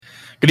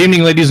Good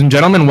evening, ladies and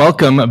gentlemen.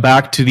 Welcome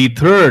back to the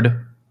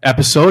third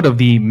episode of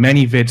the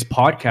Many Vids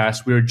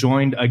podcast. We're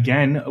joined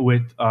again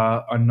with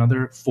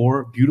another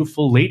four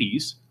beautiful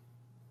ladies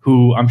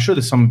who I'm sure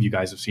that some of you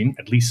guys have seen,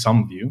 at least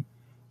some of you.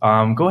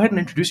 Go ahead and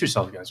introduce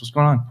yourselves, guys. What's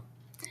going on?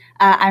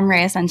 I'm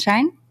Rhea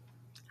Sunshine.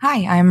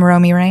 Hi, I'm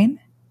Romy Rain.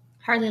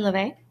 Harley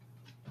LeVay.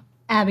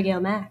 Abigail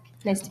Mack.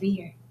 Nice to be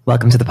here.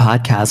 Welcome to the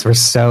podcast. We're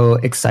so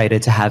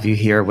excited to have you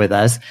here with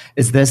us.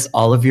 Is this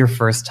all of your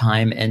first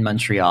time in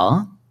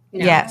Montreal?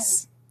 No.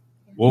 Yes.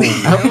 Whoa.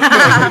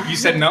 You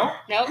said no?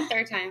 Nope,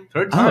 third time.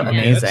 Third time? Oh,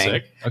 Okay, that's amazing.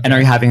 sick. Okay. And are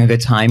you having a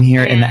good time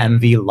here in the Yeah.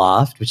 MV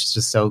Loft, which is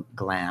just so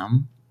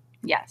glam,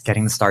 Yes.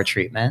 getting the star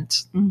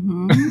treatment?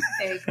 Mm-hmm.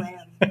 Very glam.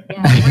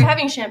 Yeah, we're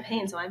having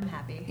champagne, so I'm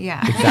happy.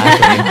 Yeah.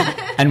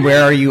 Exactly. And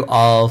where are you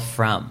all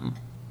from?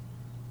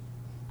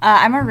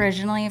 I'm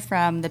originally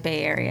from the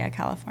Bay Area,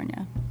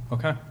 California.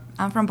 Okay.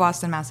 I'm from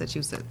Boston,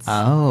 Massachusetts.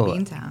 Oh,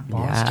 Beantown.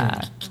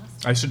 yeah.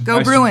 I used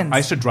to Bruins. I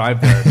used to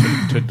drive there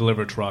to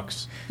deliver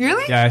trucks.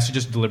 Really? Yeah, I used to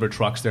just deliver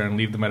trucks there and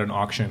leave them at an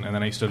auction, and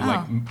then I used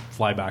to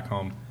fly back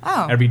home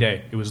every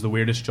day. It was the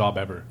weirdest job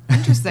ever.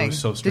 Interesting. It was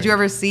so Did strange. you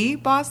ever see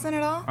Boston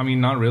at all? I mean,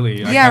 not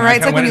really. Yeah, right,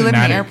 it's like when you live in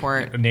the Natick.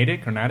 airport.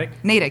 Natick or Natick?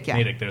 Natick, yeah.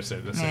 Natick, that's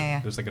it. Yeah.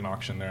 There's like an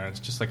auction there. It's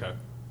just like I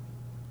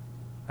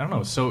don't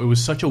know. So it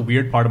was such a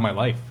weird part of my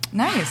life.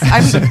 Nice.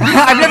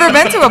 I've never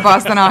been to a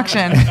Boston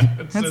auction.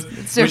 It's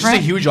It's just a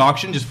different. huge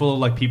auction just full of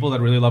like people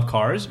that really love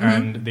cars,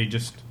 and they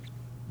just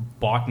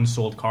bought and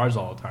sold cars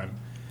all the time.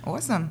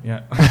 Awesome.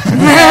 Yeah.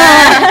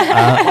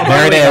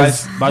 There it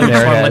is. By the way,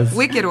 There it is.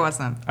 Wicked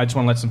awesome. I just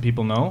want to let some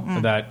people know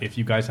that if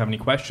you guys have any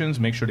questions,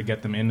 make sure to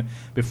get them in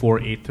before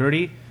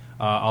 8:30.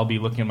 I'll be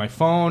looking at my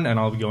phone, and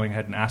I'll be going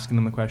ahead and asking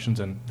them the questions,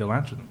 and they'll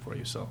answer them for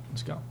you. So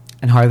let's go.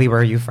 And Harley, where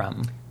are you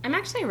from? I'm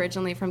actually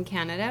originally from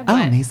Canada, Oh,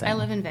 but amazing. I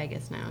live in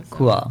Vegas now. So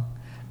Cool.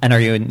 And are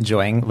you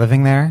enjoying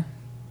living there?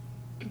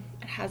 It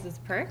has its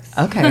perks.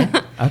 Okay.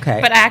 Okay.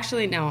 But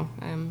actually, no.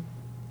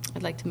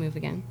 I'd like to move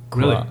again.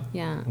 Cool. Really?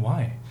 Yeah.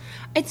 Why?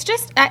 It's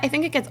just, I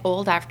think it gets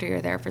old after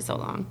you're there for so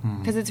long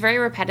because it's very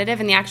repetitive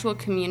and the actual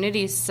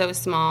community is so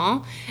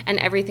small and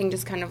everything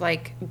just kind of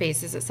like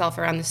bases itself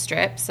around the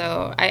strip.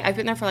 So I've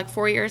been there for like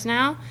 4 years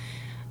now.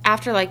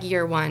 After like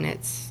year one,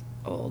 it's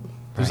old.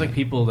 There's Right. like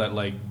people that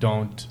like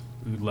don't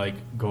like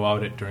go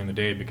out during the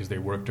day because they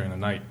work during the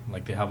night.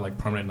 Like they have like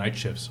permanent night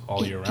shifts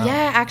all year round.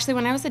 Yeah, actually,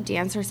 when I was a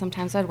dancer,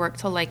 sometimes I'd work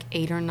till like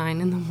 8 or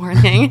 9 in the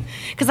morning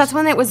because that's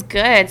when it was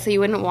good. So you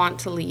wouldn't want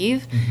to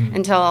leave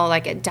until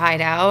like it died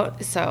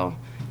out. So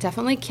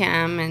definitely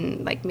cam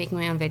and like making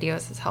my own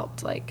videos has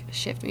helped like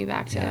shift me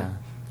back to Yeah.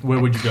 Where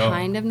would you go?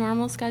 kind of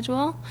normal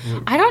schedule.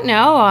 I don't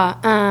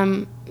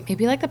know.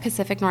 Maybe like the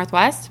Pacific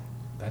Northwest.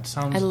 That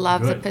sounds I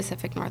love the good.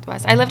 Pacific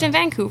Northwest. I lived in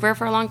Vancouver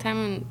for a long time,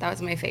 and that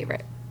was my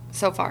favorite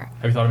so far.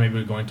 Have you thought of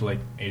maybe going to like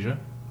Asia?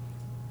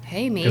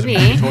 Hey, 'Cause maybe.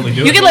 you could totally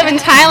do You it. could live in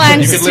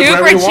Thailand You could live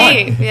super wherever you want.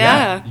 cheap.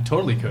 Yeah. You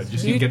totally could.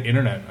 Just you get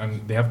internet,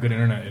 and they have good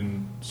internet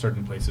in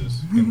certain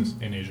places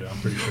in Asia.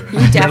 I'm pretty sure.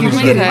 You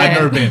definitely could. I've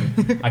never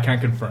been. I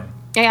can't confirm.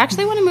 I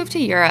actually want to move to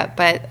Europe,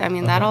 but I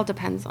mean, that all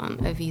depends on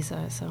a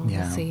visa, so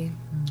Yeah. we'll see.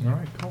 All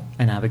right, cool.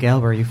 And Abigail,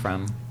 where are you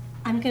from?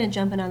 I'm going to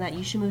jump in on that.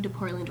 You should move to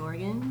Portland,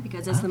 Oregon,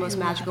 because it's the most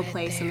magical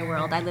place in the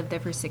world. I lived there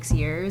for 6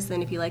 years,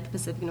 and if you like the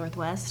Pacific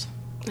Northwest,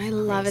 I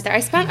love it there. I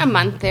spent a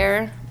month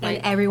there. and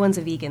everyone's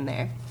a vegan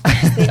there.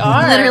 They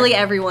are. Literally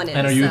everyone is.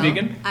 And are you a so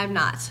vegan? I'm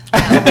not. Is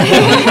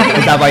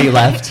that why you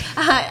left?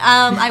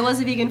 I was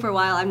a vegan for a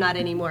while. I'm not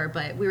anymore,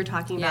 but we were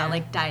talking about Yeah.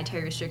 like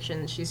dietary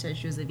restrictions. She said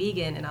she was a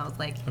vegan, and I was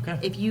like, Okay.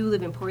 if you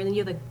live in Portland,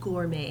 you have a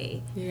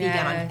gourmet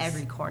vegan on Yes.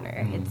 every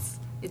corner.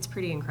 It's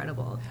pretty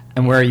incredible.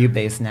 And where are you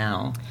based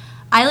now?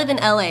 I live in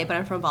LA, but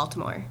I'm from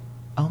Baltimore.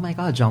 Oh my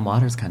God, John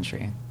Waters'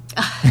 country.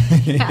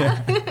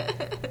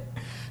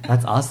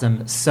 That's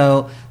awesome.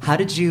 So, how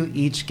did you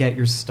each get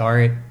your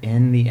start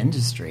in the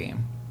industry?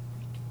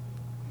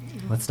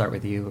 Let's start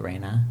with you,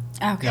 Reina.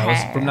 Okay.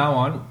 Yeah, from now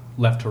on,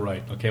 left to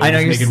right. Okay, I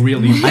know just you're make it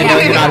real easy. I know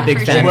you're not a big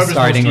For fan of Whoever's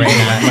starting most easy,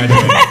 Reina. right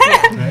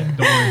away, right?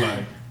 Don't worry about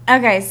it.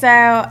 Okay, so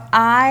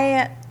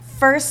I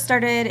first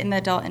started in the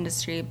adult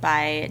industry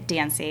by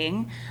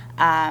dancing.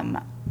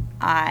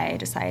 I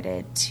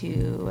decided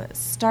to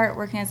start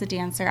working as a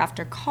dancer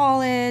after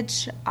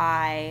college.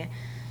 I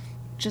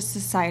just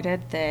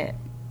decided that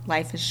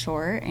life is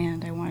short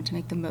and I wanted to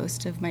make the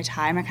most of my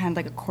time. I kind of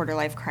like a quarter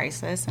life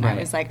crisis, and I Right.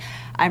 was like,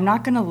 I'm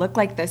not going to look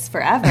like this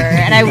forever.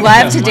 And I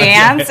love to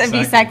dance and be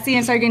Exactly. sexy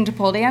and started getting to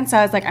pole dance. So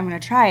I was like, I'm going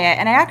to try it.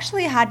 And I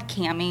actually had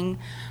camming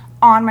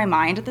on my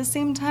mind at the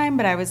same time,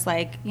 but I was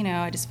like, you know,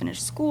 I just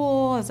finished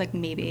school. I was like,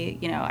 maybe,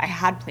 you know, I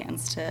had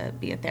plans to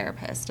be a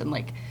therapist and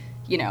like,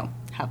 you know,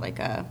 have like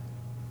a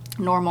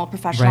normal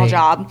professional Right.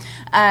 job.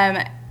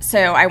 So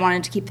I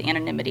wanted to keep the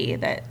anonymity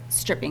that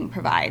stripping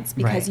provides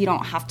because Right. you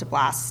don't have to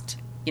blast,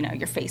 you know,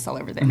 your face all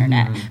over the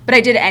internet. But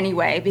I did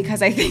anyway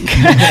because I think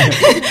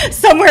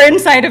somewhere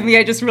inside of me,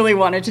 I just really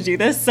wanted to do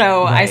this.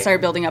 So I Right. started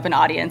building up an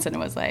audience, and it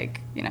was like,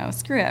 you know,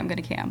 screw it, I'm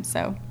going to cam.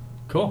 So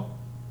Cool.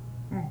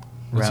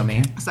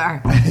 Romy. Sorry.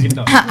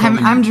 No,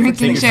 I'm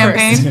drinking take it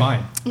first. It's champagne.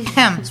 fine.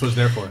 That's what it's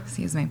there for.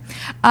 Excuse me.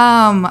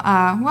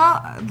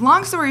 Well,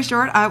 long story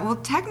short, well,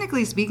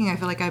 technically speaking, I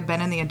feel like I've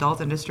been in the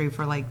adult industry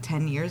for like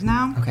 10 years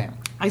now. Okay.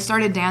 I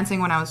started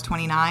dancing when I was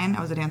 29.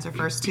 I was a dancer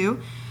first, too.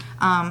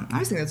 I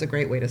always think that's a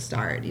great way to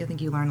start. I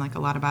think you learn like a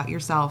lot about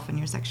yourself and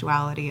your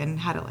sexuality and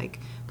how to like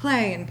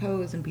play and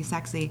pose and be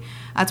sexy.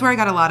 That's where I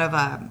got a lot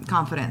of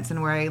confidence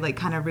and where I like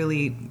kind of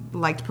really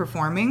liked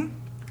performing.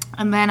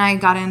 And then I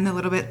got in a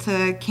little bit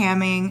to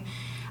camming,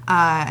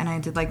 and I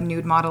did like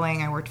nude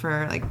modeling. I worked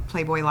for like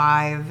Playboy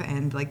Live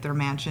and like their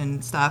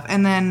mansion stuff.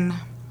 And then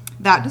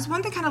that just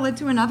one thing kind of led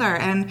to another.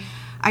 And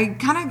I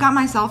kind of got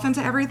myself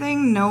into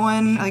everything. No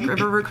one like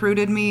ever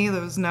recruited me.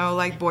 There was no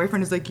like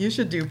boyfriend who's like, you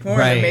should do porn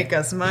and make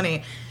us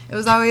money. It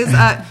was always,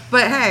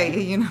 but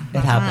hey, you know, it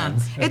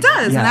happens. It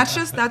does, yeah.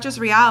 And that's just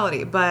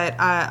reality. But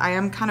I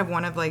am kind of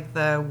one of like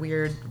the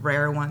weird,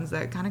 rare ones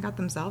that kind of got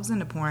themselves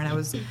into porn. I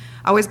was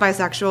always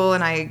bisexual,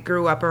 and I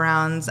grew up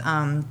around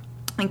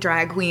like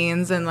drag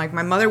queens, and like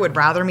my mother would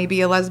rather me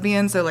be a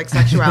lesbian. So like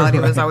sexuality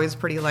was always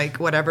pretty like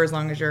whatever, as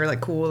long as you're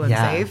like cool and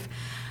safe.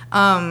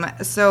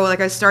 So like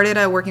I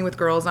started working with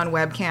girls on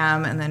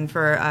webcam, and then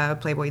for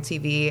Playboy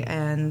TV,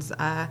 and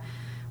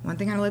one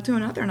thing kind of led to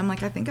another, and I'm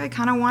like, I think I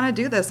kind of want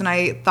to do this, and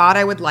I thought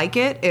I would like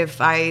it if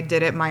I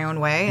did it my own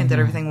way and did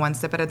everything one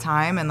step at a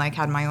time, and like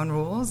had my own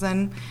rules,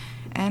 and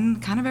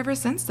kind of ever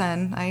since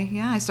then,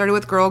 I started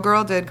with Girl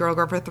Girl, did Girl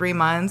Girl for 3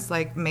 months,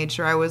 like made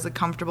sure I was like,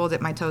 comfortable,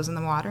 dipped my toes in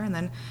the water, and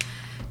then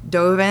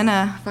dove in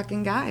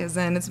fucking guys,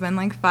 and it's been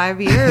like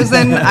 5 years,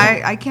 and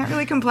I can't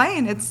really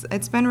complain.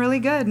 It's been really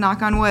good,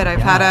 knock on wood.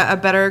 I've had a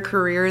better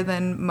career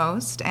than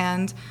most,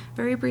 and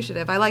very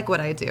appreciative. I like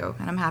what I do,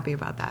 and I'm happy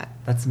about that.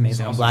 That's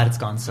amazing. I'm glad it's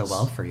gone so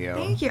well for you.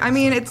 Thank you. I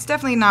mean, it's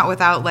definitely not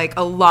without like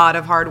a lot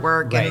of hard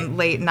work and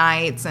late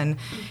nights, and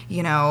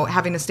you know,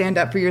 having to stand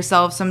up for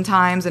yourself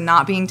sometimes and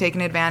not being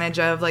taken advantage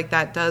of. Like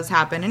that does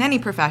happen in any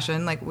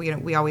profession, like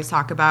we always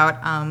talk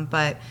about,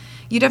 but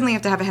you definitely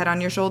have to have a head on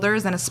your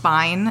shoulders and a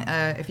spine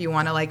if you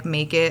want to like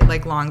make it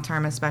like long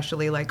term,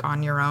 especially like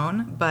on your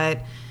own.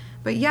 But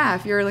yeah,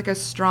 if you're like a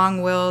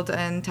strong-willed,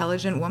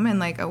 intelligent woman,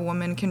 like a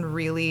woman can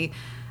really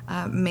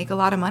make a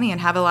lot of money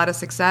and have a lot of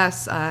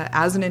success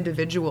as an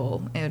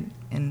individual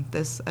in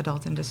this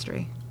adult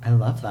industry. I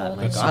love that.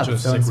 That's God, such a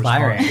so sick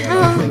inspiring. response. Yeah,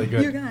 that's really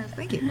good. You guys,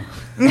 thank you.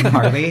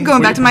 Harley,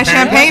 Going back to my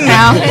champagne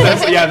now.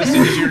 This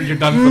is you're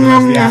done for the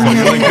rest of the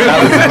episode. Really good.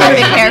 Let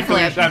me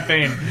carefully.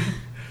 Champagne.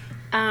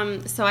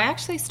 So I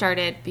actually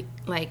started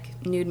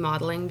like nude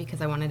modeling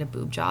because I wanted a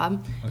boob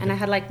job, and I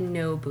had like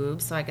no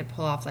boobs, so I could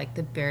pull off like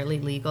the barely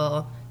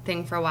legal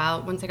thing for a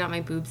while. Once I got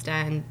my boobs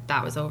done,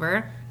 that was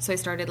over. So I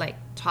started like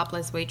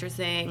topless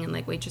waitressing and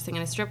like waitressing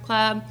in a strip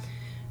club,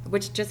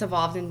 which just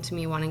evolved into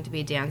me wanting to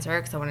be a dancer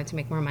because I wanted to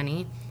make more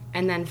money.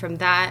 And then from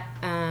that,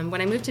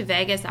 when I moved to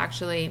Vegas,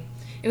 actually,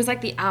 it was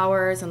like the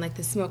hours and like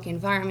the smoky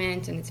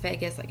environment, and it's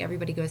Vegas, like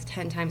everybody goes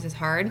 10 times as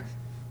hard.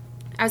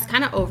 I was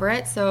kind of over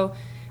it, so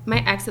my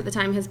ex at the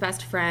time, his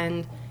best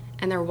friend,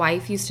 and their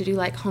wife used to do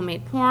like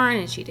homemade porn,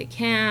 and she did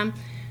cam,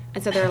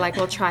 and so they were like,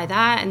 well, try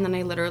that. And then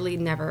I literally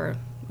never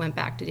went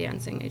back to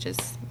dancing. I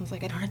was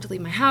like, I don't have to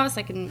leave my house,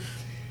 I can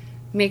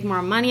make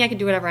more money, I can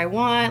do whatever I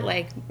want,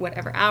 like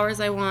whatever hours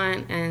I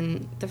want,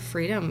 and the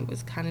freedom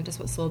was kind of just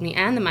what sold me,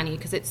 and the money,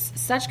 because it's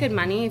such good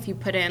money if you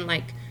put in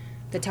like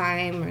the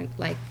time or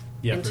like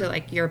into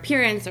like your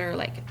appearance or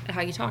like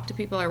how you talk to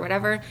people or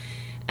whatever.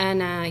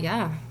 And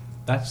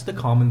That's the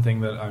common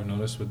thing that I've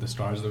noticed with the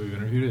stars that we've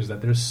interviewed, is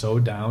that they're so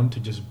down to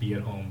just be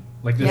at home.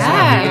 Like,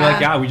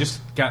 we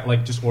just got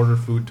like just order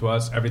food to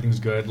us.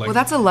 Everything's good. Like, well,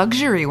 that's a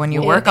luxury when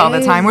you work all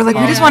the time. We're like,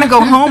 we just want to go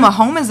home. A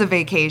home is a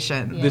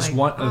vacation. This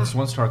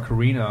one star,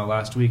 Karina,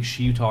 last week,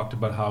 she talked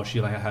about how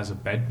she like has a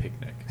bed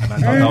picnic, and I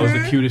thought that was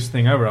the cutest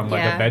thing ever. I'm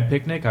like, a bed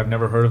picnic? I've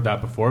never heard of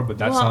that before, but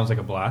that sounds like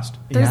a blast.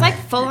 There's like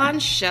full on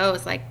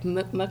shows, like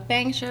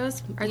mukbang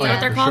shows. Are they what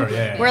they're called?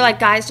 Sure, where like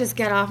guys just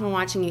get off and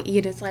watching you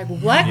eat. It's like,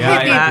 what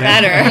could be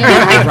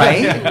better?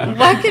 Right?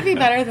 What could be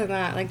better than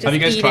that? Like, just have you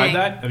guys eating. tried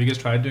that? Have you guys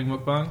tried doing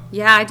mukbang?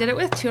 Yeah, I did it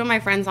with 2 of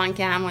my friends on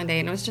cam one day,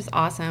 and it was just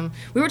awesome.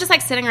 We were just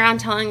like sitting around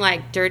telling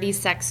like dirty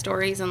sex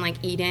stories and like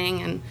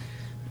eating, and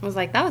I was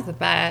like, that was the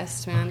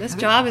best, man. This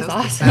job is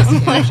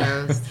awesome.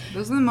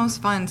 Those are the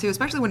most fun too,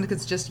 especially when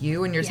it's just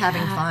you and you're just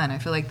having fun. I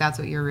feel like that's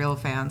what your real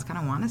fans kind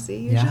of want to see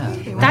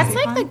usually. Yeah. That's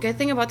like the good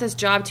thing about this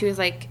job too, is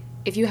like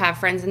if you have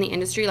friends in the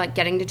industry, like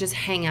getting to just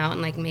hang out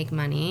and like make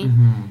money.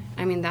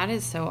 I mean, that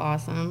is so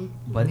awesome.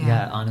 But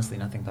honestly,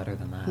 nothing better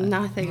than that.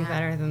 Nothing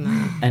better than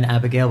that. And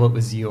Abigail, what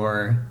was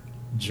your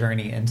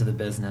journey into the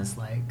business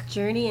like?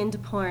 Journey into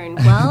porn.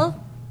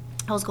 Well,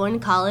 I was going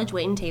to college,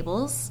 waiting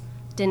tables,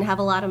 didn't have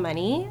a lot of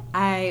money.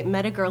 I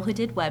met a girl who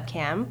did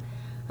webcam.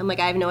 I'm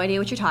like, I have no idea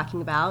what you're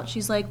talking about.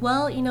 She's like,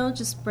 well,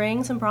 just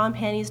bring some bra and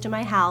panties to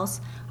my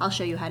house. I'll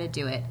show you how to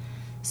do it.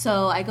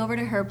 So I go over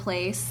to her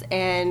place,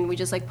 and we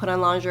just like put on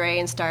lingerie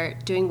and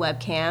start doing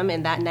webcam.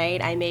 And that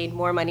night I made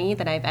more money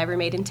than I've ever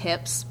made in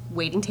tips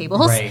waiting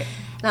tables. Right.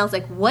 And I was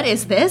like, what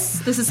is this?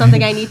 This is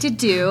something I need to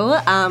do.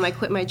 I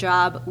quit my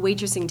job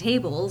waitressing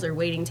tables or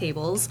waiting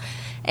tables,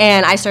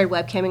 and I started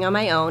webcamming on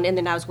my own, and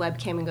then I was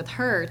webcamming with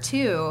her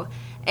too.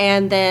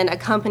 And then a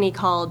company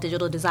called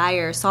Digital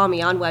Desire saw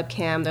me on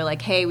webcam. They're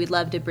like, hey, we'd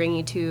love to bring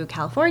you to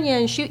California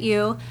and shoot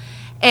you.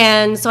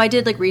 And so I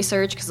did like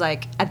research because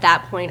like at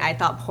that point I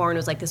thought porn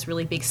was like this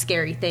really big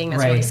scary thing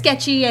that's really Right.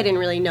 sketchy. I didn't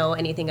really know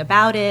anything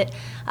about it.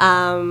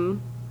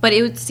 But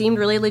it seemed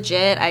really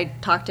legit. I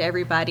talked to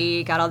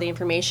everybody, got all the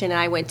information, and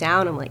I went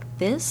down. I'm like,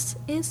 this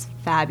is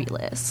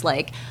fabulous.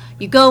 Like,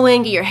 you go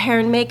in, get your hair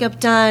and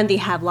makeup done. They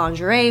have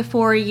lingerie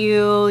for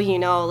you. You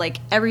know, like,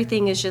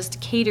 everything is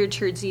just catered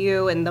towards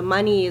you, and the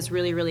money is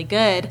really, really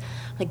good.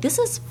 Like, this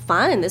is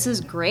fun. This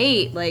is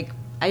great. Like,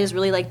 I just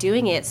really like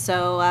doing it.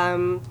 So,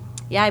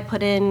 yeah, I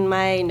put in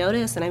my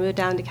notice, and I moved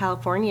down to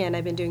California, and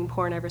I've been doing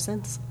porn ever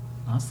since.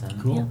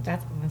 Awesome. Cool.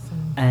 That's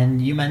awesome.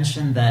 And you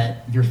mentioned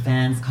that your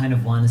fans kind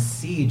of want to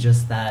see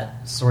just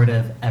that sort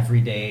of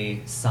everyday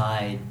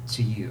side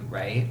to you,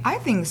 right? I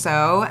think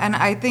so, and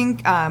I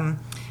think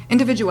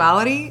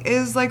individuality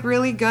is like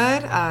really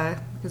good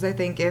because I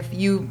think if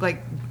you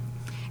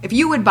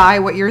would buy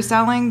what you're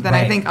selling, then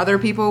I Right. think other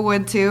people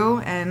would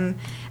too, and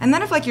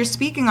then if like you're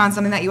speaking on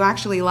something that you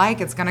actually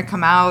like, it's gonna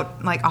come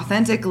out like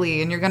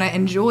authentically, and you're gonna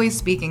enjoy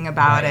speaking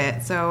about Right.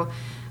 it. So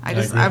I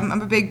agree.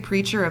 I'm a big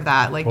preacher of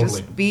that. Like,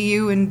 Totally. just be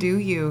you and do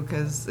you,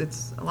 because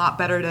it's a lot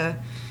better to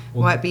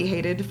be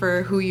hated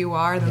for who you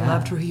are than Yeah.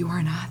 loved for who you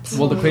are not.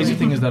 Well, the crazy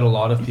thing is that a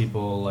lot of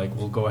people like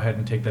will go ahead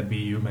and take that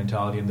BU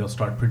mentality and they'll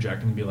start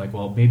projecting and be like,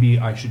 well, maybe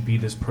I should be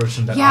this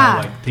person that Yeah. I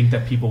like think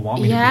that people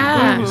want me Yeah. to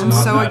be. But it's I'm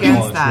not so that at against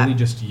all. It's that. really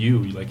just you.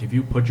 Like if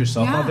you put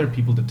yourself Yeah. out there,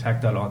 people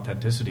detect that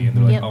authenticity and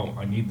they're like, Yep. oh,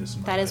 I need this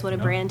in my That is life, what a you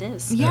know? brand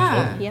is.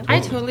 Yeah. totally. Yep. I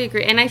totally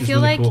agree. And I Just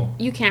feel really like cool.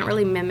 you can't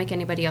really mimic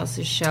anybody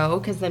else's show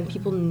because then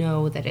people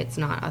know that it's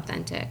not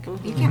authentic.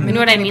 You can't You know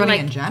what I mean? anybody Like,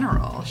 in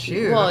general.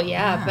 Shoot. well,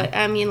 yeah, but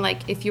I mean, like,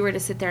 if you were to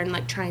sit there and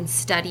like try and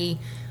study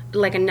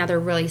like another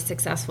really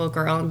successful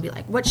girl and be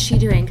like, what's she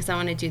doing? Because I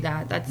want to do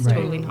that. That's Right.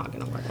 totally not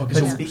going to work.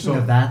 Okay, But speaking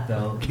of that,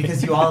 though,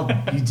 because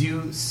you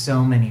do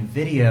so many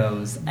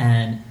videos,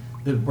 and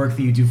the work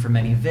that you do for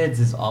Many Vids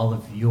is all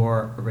of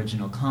your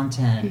original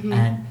content,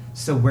 and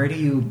so where do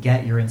you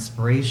get your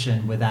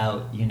inspiration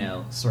without,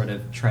 sort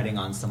of treading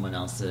on someone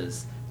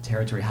else's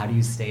territory? How do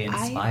you stay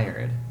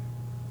inspired?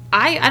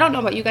 I don't know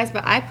about you guys,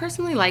 but I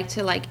personally like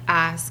to like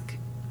ask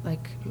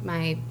like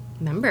my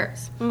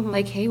members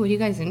like, hey, what are you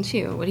guys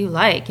into? What do you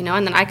like? And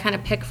then I kind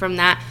of pick from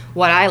that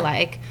what I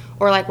like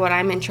or like what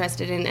I'm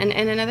interested in. And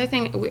another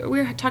thing, we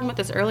were talking about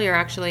this earlier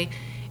actually,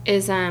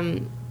 is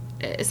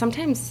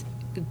sometimes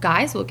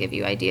guys will give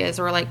you ideas,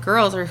 or like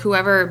girls, or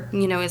whoever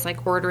is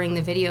like ordering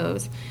the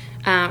videos,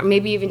 or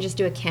maybe even just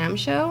do a cam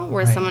show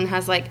where Right. someone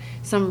has like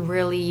some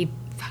really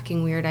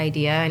fucking weird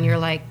idea and you're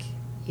like,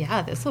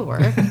 yeah, this will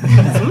work.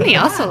 Somebody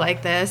else will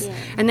like this. Yeah.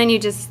 And then you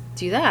just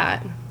do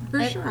that.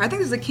 For sure. I think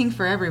there's a kink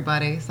for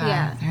everybody. Sorry.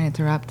 Yeah. Sorry to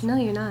interrupt. No,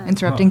 you're not.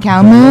 Interrupting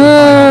cow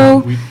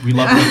moo. We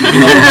love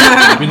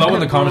when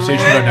the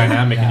conversations are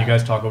dynamic and you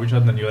guys talk over each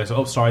other and then you guys,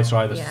 oh, sorry, this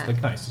Yeah. is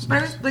like nice. It's But,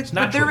 nice. but, It's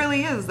but there natural.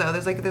 really is though.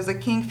 There's a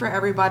kink for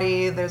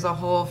everybody. There's a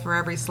hole for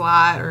every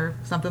slot or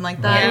something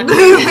like that.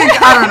 Yeah.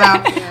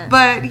 I don't know.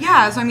 But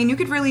yeah, so I mean, you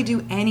could really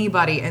do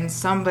anybody and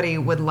somebody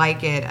would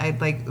like it. I'd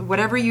like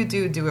whatever you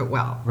do it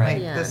well. Right.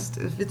 Like, Yeah.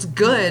 if it's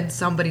good,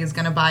 somebody's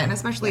gonna buy it, and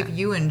especially if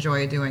you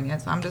enjoy doing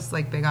it. So I'm just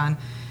like big on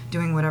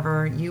doing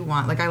whatever you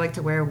want. Like I like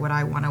to wear what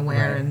I want to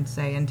wear Right. and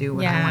say and do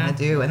what I Yeah. want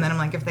to do. And then I'm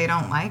like, if they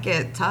don't like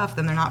it, tough.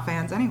 Then they're not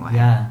fans anyway.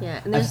 Yeah. Yeah,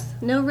 and there's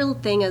no real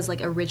thing as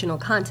like original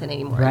content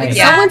anymore. Right. Like,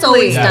 Yeah. someone's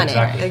always Yeah, done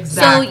exactly. it.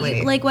 Exactly.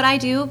 So, like what I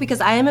do,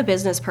 because I am a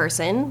business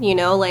person,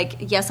 like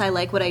yes, I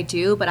like what I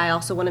do, but I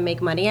also want to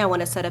make money. I want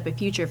to set up a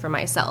future for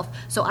myself.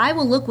 So I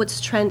will look what's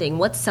trending,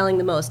 what's selling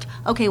the most.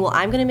 Okay, well,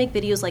 I'm going to make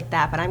videos like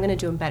that, but I'm going to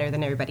do them better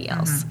than everybody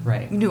else.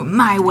 Right. You can do it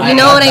my way. You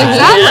know what I mean?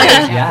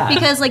 Exactly. Yeah.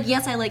 Because like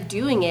yes, I like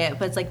doing it,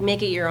 but it's like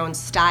make it your own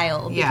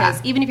style. Yeah.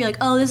 Because even if you're like,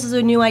 oh, this is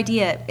a new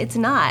idea, it's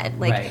not.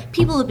 Like Right.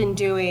 people have been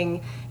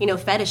doing,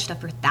 fetish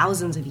stuff for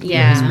thousands of years,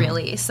 Yeah.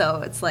 really.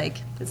 So it's like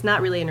it's not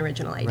really an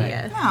original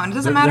idea. No, and it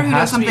doesn't There matter who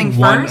has does to be something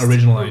one first.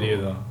 original idea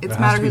though. It's There has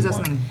matter to who be does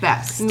one. something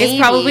best. Maybe.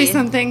 It's probably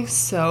something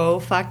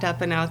so fucked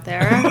up and out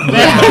there.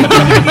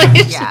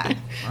 Yeah.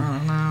 I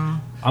don't know.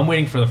 I'm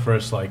waiting for the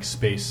first like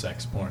space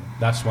sex porn.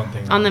 That's one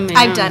thing. On the moon.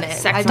 I've done it.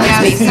 Sex I've on done Yes,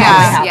 space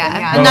yeah, sex. yeah.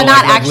 Yeah. No, And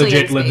not actually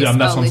legit, in space. that's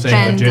what I'm but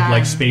saying. legit. Legit,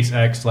 like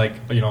Done. SpaceX,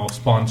 like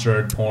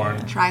sponsored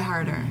porn. Try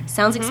harder.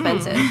 Sounds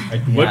expensive.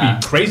 It would Yeah.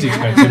 be crazy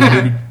expensive.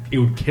 But it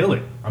would kill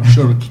it. I'm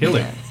sure it would kill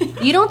it.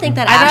 You don't think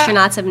that I don't-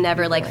 astronauts have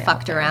never like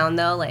fucked around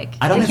though? Like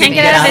I don't They think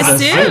can't get out of they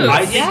this get suit.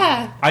 I think,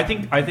 Yeah. I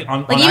think on Like, on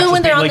even actual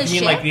when they're space- on like, the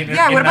you mean like ship? the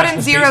Yeah, what about in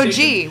International zero Space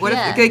G? Station? What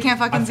Yeah. if they can't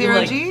fuck in I feel zero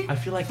like- G? I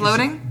feel like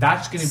Floating?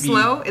 that's going to be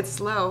Slow? It's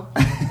slow.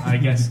 I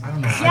guess I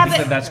don't know. Yeah, I think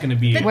but that's going to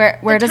be. Where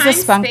does the time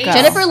spunk space- go?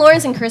 Jennifer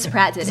Lawrence and Chris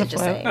Pratt did it.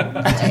 Just saying.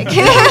 Like,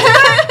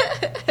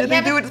 Did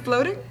they do it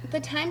floating? The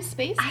time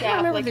space I don't gap.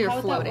 remember Like if they were how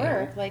would floating. that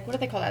work? Like what do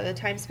they call that? The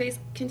time space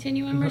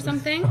continuum or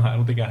something? I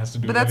don't think that has to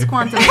do. But with that's it.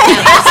 quantum.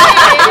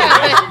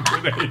 Yeah,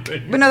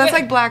 But no, that's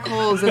like black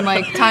holes and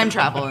like time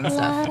travel and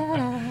stuff.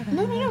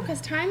 No,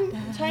 because time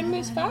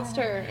moves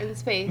faster in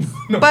space.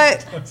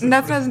 But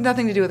that has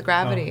nothing to do with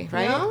gravity,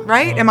 right? No?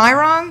 Right? Am I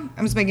wrong?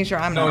 I'm just making sure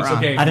I'm No, not it's wrong.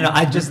 okay. I don't know.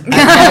 I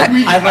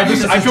like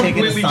this I is taken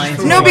completely as just science.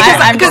 threw No, it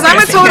because I'm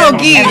a total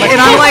geek,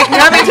 and I'm like,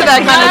 I'm into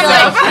that kind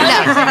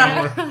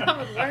of stuff. That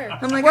would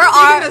work. I'm like, We're I'm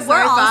all into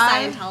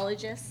sci-fi.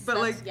 Scientologists. But,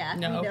 like, yeah,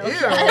 no. we know. Ew.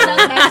 That's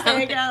what I'm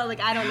saying.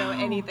 Like I don't know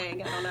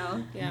anything. I don't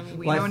know. Yeah, I mean,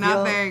 We Well, I know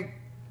feel- nothing.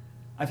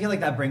 I feel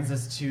like that brings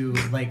us to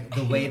like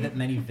the way that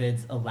many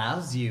vids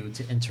allows you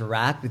to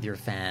interact with your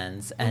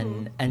fans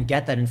and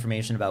get that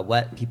information about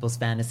what people's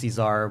fantasies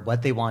are,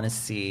 what they want to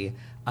see.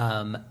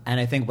 And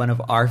I think one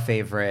of our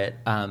favorite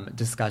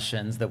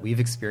discussions that we've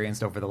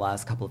experienced over the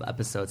last couple of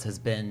episodes has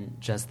been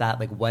just that,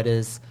 like what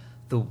is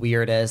the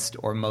weirdest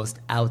or most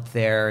out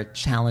there,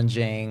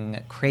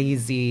 challenging,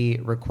 crazy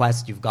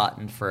request you've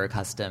gotten for a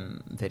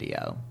custom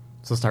video?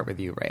 So start with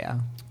you,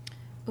 Rhea.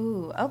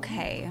 Ooh,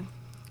 okay.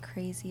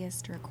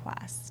 Craziest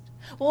request.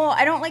 Well,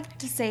 I don't like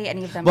to say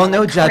any of them. Well, are, no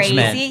like,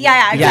 judgment. Crazy.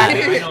 Yeah, Yeah.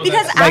 exactly. I know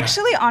Because that's-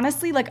 actually,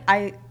 honestly, like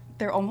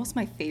they're almost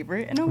my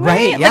favorite in a way.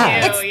 Right, Like,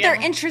 yeah.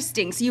 they're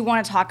interesting, so you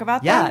want to talk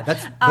about Yeah, them.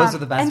 those are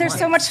the best And they're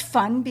so ones. much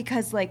fun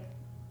because like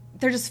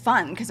they're just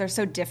fun because they're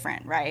so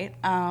different, right?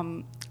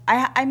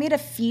 I made a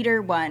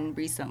feeder one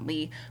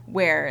recently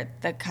where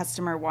the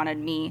customer wanted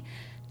me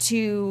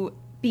to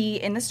be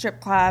in the strip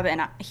club,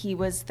 and he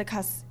was the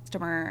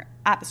customer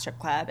at the strip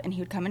club, and he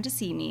would come in to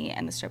see me,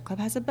 and the strip club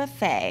has a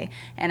buffet,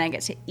 and I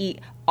get to eat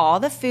all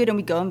the food, and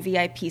we go in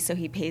VIP, so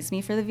he pays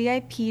me for the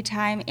VIP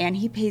time, and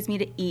he pays me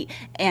to eat,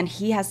 and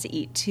he has to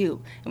eat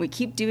too, and we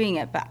keep doing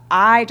it, but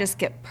I just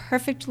get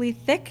perfectly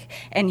thick,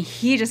 and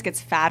he just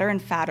gets fatter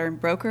and fatter and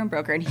broker,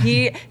 and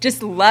he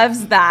just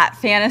loves that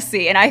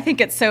fantasy, and I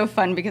think it's so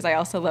fun because I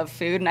also love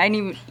food, and I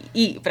didn't even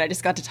eat, but I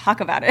just got to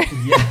talk about it.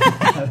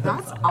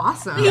 That's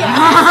awesome.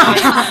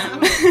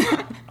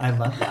 I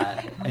love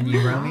that. And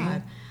you,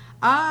 Romy?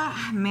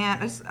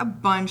 Man, it's a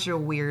bunch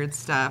of weird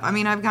stuff. I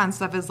mean, I've gotten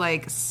stuff as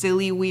like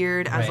silly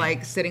weird as Right.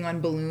 like sitting on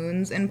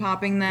balloons and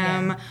popping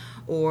them,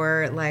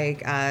 or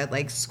like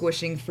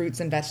squishing fruits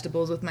and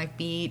vegetables with my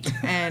feet,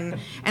 and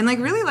like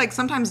really like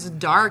sometimes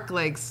dark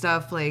like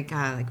stuff like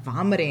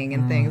vomiting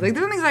and things. Like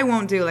there are things I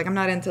won't do. Like I'm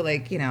not into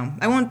like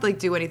I won't like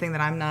do anything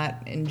that I'm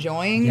not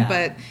enjoying. Yeah.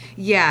 But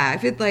yeah,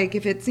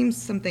 if it seems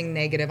something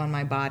negative on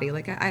my body,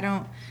 like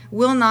I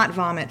will not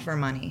vomit for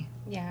money.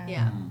 yeah.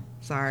 Yeah.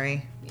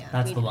 Sorry.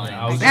 That's the line.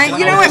 I was And just-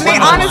 you I know was what? just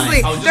gonna-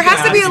 Honestly, I was just there gonna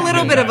has to be ask a you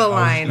little to bit do of a that. I was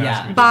line. gonna ask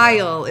Yeah. you to do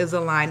Bile is a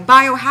line.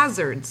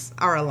 Biohazards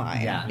are a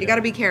line. Yeah. You got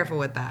to be careful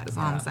with that. Is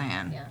all I'm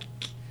saying. Yeah.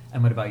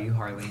 And what about you,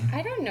 Harley?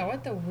 I don't know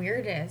what the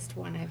weirdest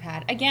one I've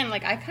had. Again,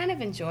 like I kind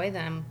of enjoy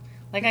them.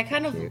 Like I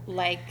kind of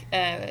like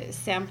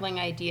sampling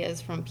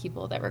ideas from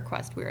people that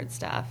request weird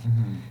stuff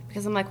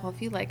because I'm like, well,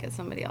 if you like it,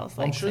 somebody else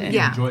I'm likes sure that it. you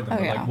Yeah. enjoyed them. Oh,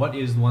 but, yeah. Like, what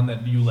is one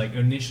that you like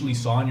initially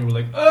saw and you were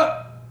like,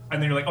 ugh,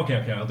 and then you're like,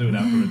 okay, I'll do it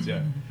afterwards.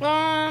 Yeah.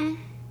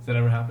 Does that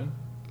ever happen?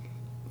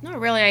 Not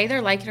really. I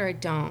either like it or I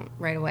don't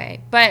right away.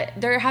 But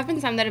there have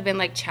been some that have been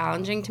like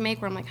challenging to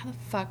make where I'm like, how the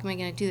fuck am I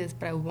going to do this?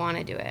 But I want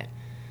to do it.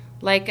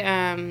 Like,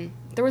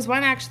 there was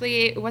one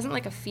actually, it wasn't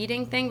like a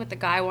feeding thing, but the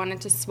guy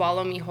wanted to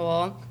swallow me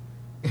whole.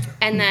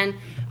 And then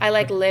I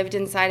like lived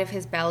inside of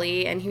his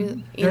belly and he was,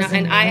 you There's know,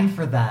 a and name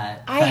for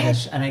that I had-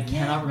 fetish, and I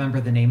cannot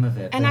remember the name of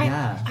it. and but I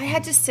yeah.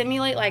 had to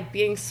simulate like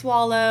being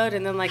swallowed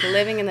and then like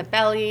living in the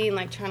belly and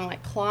like trying to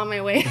like claw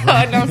my way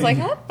out. And I was like,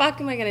 how the fuck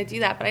am I going to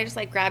do that? But I just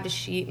like grabbed a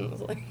sheet and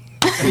was like,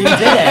 So you did it.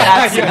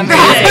 That's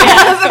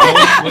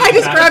amazing. I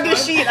just grabbed a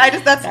sheet.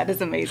 That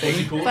is amazing. Was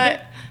he cool?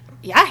 but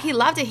yeah, he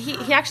loved it.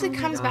 He actually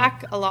comes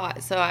back a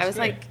lot. So I was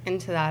like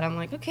into that. I'm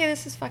like, okay,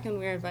 this is fucking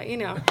weird, but you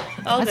know,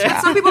 I'll do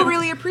it. Some people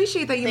really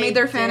appreciate that you They made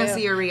their do.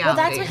 fantasy a Well, reality.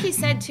 that's what he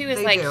said too. Is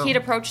They like do. he'd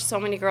approached so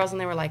many girls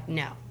and they were like,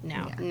 no.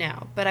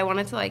 But I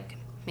wanted to like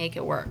make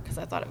it work because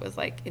I thought it was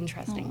like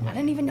interesting. I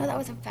didn't even know that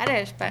was a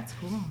fetish, but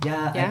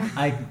Yeah, Yeah.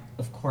 I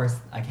of course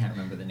I can't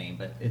remember the name,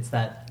 but it's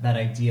that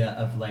idea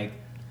of like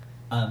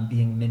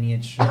being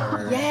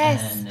miniature.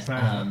 Yes.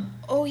 And,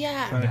 oh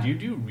yeah. Tryna,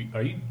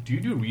 do you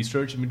do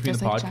research in between Just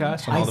the like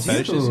podcasts on I all the do.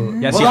 fetishes? Yeah,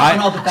 Well, see, not on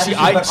all the fetishes,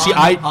 but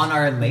I on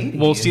our ladies.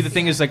 well, see, the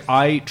thing is, like,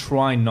 I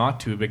try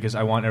not to because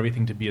I want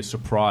everything to be a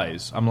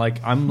surprise. I'm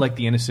like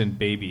the innocent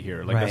baby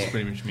here. Like that's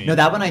pretty much me. No,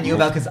 that one I knew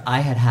about because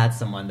I had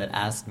someone that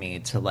asked me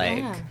to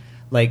Yeah.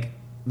 like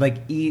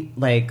eat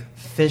like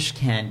fish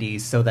candy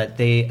so that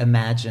they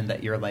imagine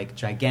that you're like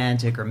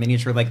gigantic or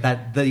miniature, like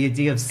that. The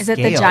idea of Is scale,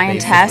 it the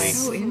giantess?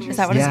 basically. Is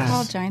that what Yeah. it's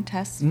called?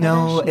 Giantess?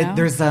 No, fetish?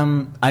 there's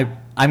I'm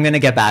gonna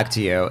get back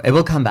to you. It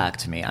will come back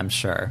to me, I'm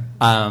sure.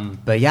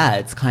 But yeah,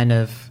 it's kind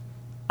of.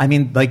 I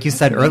mean, like you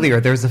said earlier,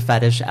 there's a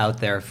fetish out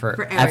there for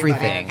everybody.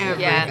 everything.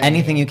 Yeah.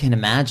 Anything you can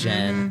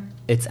imagine,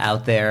 it's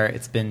out there.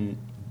 It's been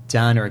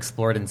done or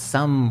explored in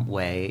some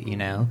way. You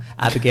know,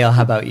 Abigail,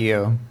 how about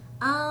you?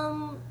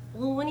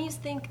 Well, when I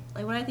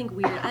think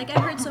weird, like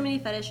I've heard so many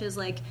fetishes,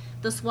 like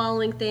the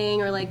swallowing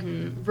thing, or like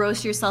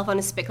roast yourself on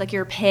a spit like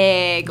you're a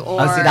pig, or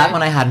see, that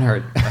one I hadn't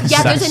heard.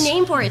 yeah, there's a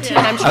name for it too,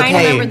 and I'm trying to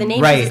remember the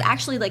name. Right. It's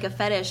actually like a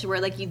fetish where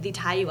like they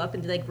tie you up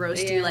and like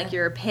roast you like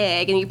you're a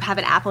pig, and you have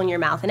an apple in your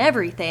mouth and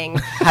everything.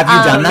 Have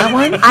you done that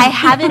one? I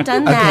haven't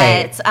done Okay.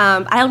 that.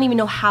 I don't even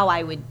know how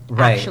I would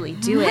actually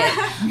do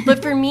it.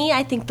 But for me,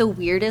 I think the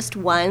weirdest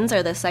ones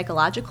are the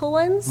psychological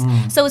ones.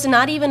 So it's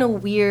not even a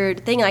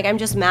weird thing. Like I'm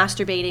just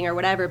masturbating or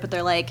whatever, but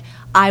they're like,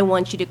 I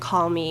want you to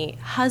call me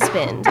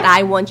husband. And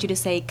I want you to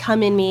say,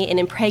 come in me and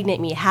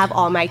impregnate me, have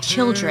all my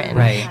children.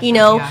 Right. You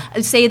know,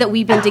 say that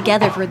we've been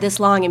together for this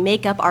long and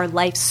make up our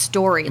life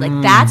story.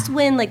 Like that's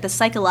when like the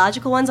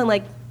psychological ones, I'm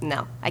like,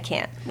 no, I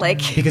can't. Like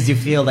Because you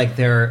feel like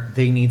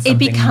they need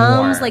something it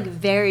becomes more. like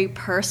very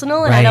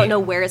personal, and I don't know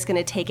where it's going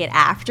to take it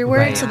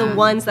afterwards. Right. So the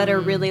ones that are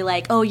really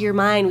like, oh, you're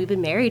mine, we've been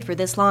married for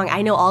this long,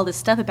 I know all this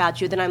stuff about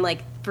you, then I'm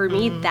like, for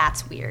me,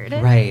 that's weird.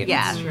 Right.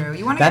 Yeah. That's true.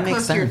 You want to That get makes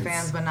close to your sense.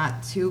 fans, but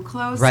not too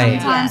close.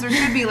 Right. Sometimes Yeah. there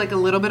should be like a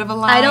little bit of a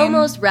line. I'd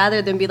almost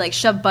rather than be like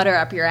shove butter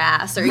up your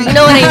ass, or you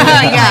know what I mean?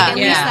 Like, at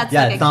least that's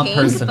Yeah, like it's a not kink,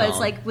 personal. but it's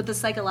like with the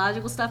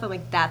psychological stuff, I'm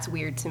like, that's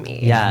weird to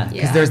me. Yeah,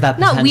 because there's that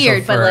potential Not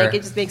weird, but for- like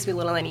it just makes me a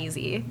little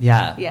uneasy.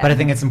 Yeah, Yeah. but I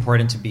think it's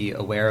important to be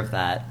aware of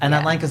that. And that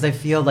Yeah. line, because I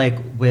feel like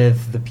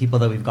with the people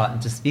that we've gotten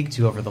to speak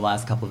to over the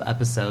last couple of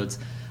episodes,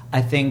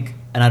 I think,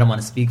 and I don't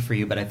want to speak for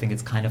you, but I think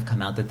it's kind of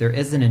come out that there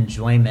is an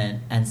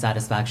enjoyment and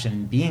satisfaction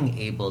in being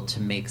able to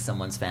make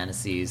someone's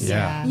fantasies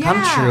Yeah. come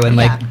Yeah. true and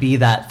Yeah. like be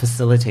that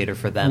facilitator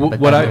for them. But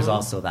What then I- there's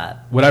also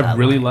that. What I that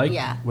really line. liked,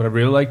 Yeah. what I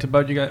really liked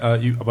about you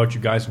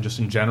guys, and just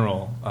in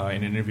general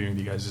in interviewing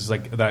you guys, is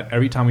like that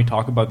every time we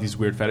talk about these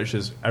weird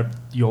fetishes,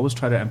 you always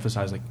try to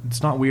emphasize like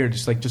it's not weird,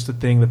 it's like just a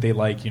thing that they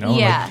like, you know.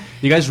 Yeah. Like,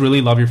 you guys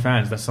really love your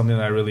fans. That's something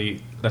that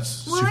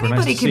that's Well, super nice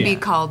anybody to can see. be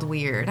called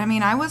weird. I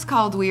mean, I was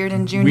called weird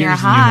in junior Weird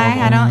is the new high.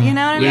 normal. I don't, you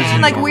know what I Weird is the mean?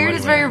 new Like normal weird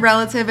is anyway. very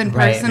relative and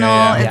Right. personal.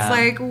 Yeah, It's yeah.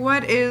 like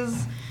what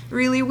is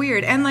really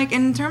weird. And like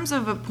in terms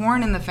of a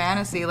porn and the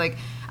fantasy, like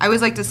I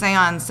always like to say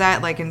on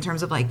set, like in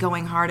terms of like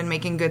going hard and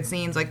making good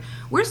scenes, like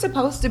we're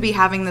supposed to be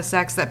having the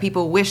sex that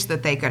people wish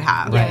that they could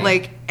have. Right.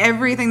 Like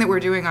everything that we're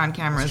doing on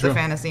camera is true. a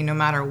fantasy, no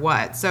matter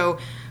what. So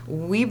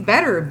we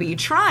better be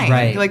trying.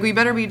 Right. Like we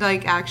better be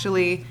like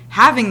actually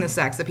having the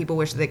sex that people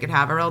wish that they could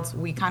have, or else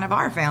we kind of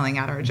are failing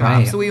at our job.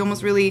 Right. So we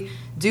almost really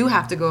do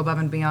have to go above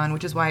and beyond,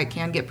 which is why it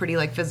can get pretty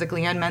like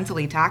physically and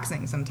mentally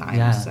taxing sometimes.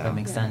 Yeah, so. that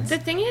makes sense. The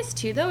thing is,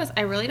 too, though, is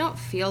I really don't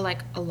feel like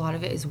a lot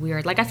of it is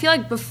weird. Like, I feel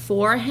like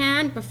before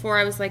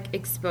I was, like,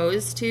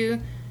 exposed to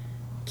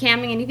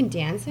camming and even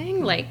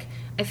dancing, like,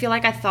 I feel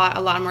like I thought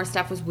a lot more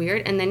stuff was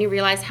weird, and then you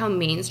realize how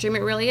mainstream it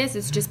really is.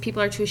 It's just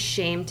people are too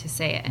ashamed to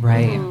say it.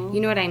 Right. You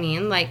know what I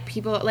mean? Like,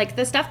 people, like,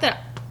 the stuff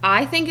that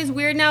I think is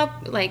weird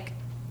now, like,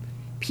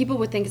 people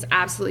would think is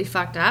absolutely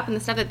fucked up, and the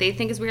stuff that they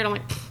think is weird, I'm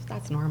like,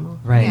 that's normal.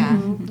 Right. Yeah.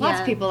 Lots Yeah.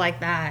 of people like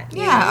that.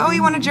 Yeah. Oh,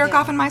 you want to jerk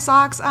off in my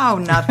socks? Oh,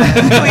 nothing.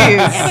 Please.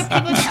 But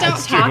people just don't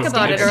talk true.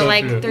 about it, It's or so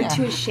like true. they're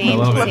too I ashamed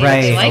love to it. say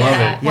Right. they like I love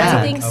that. it. Yeah.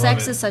 I think I love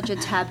sex it. is such a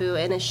taboo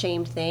and a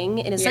shamed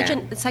thing, and it's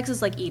sex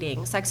is like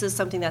eating. Sex is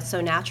something that's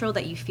so natural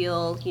that you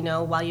feel, you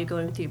know, while you're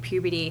going through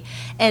puberty,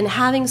 and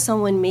having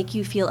someone make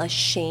you feel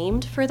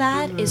ashamed for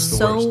that is The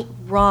so worst.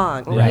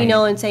 wrong. Right. You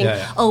know, and saying, Yeah,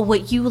 yeah. "Oh,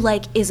 what you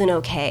like isn't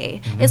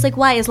okay." It's like,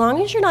 why? As long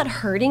as you're not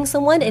hurting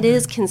someone, it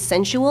is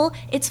consensual.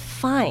 It's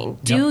fine.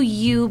 Do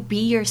you be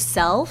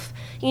yourself?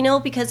 You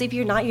know, because if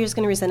you're not, you're just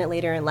going to resent it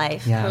later in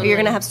life. Yeah. Or you're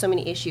going to have so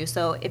many issues.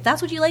 So if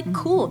that's what you like,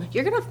 cool.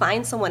 You're going to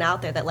find someone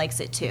out there that likes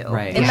it too.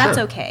 Right. And For that's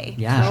sure. okay.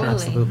 Yeah, Totally.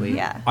 absolutely.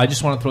 Yeah. I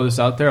just want to throw this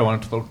out there. I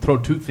want to throw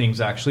two things,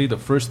 actually. The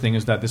first thing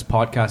is that this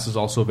podcast is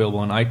also available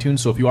on iTunes.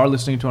 So if you are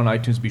listening to it on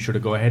iTunes, be sure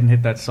to go ahead and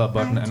hit that sub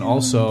button and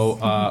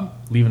also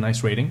leave a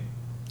nice rating.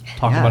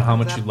 Talk Yeah. about how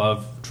much you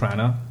love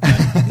Trana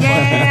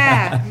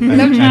Yeah. and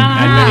many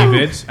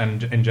vids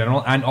and in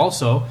general. And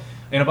also,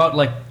 in about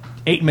like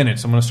 8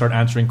 minutes, I'm going to start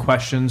answering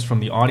questions from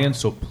the audience.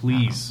 So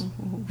please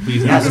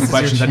Yeah, ask this some is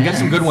questions your and get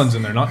some chance. good ones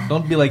in there.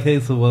 Don't be like, hey,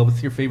 so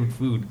what's your favorite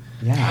food?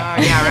 Yeah.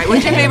 Oh, yeah, right.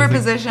 What's your favorite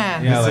position?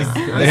 Yeah, This like,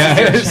 is- yeah,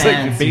 this is it's your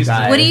like chance, basic. you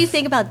guys. What do you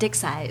think about dick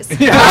size? Does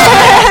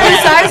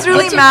size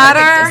really What's your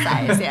matter?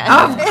 perfect dick size?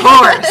 Yeah. Of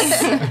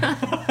course.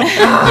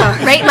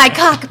 Rate my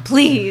cock,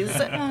 please.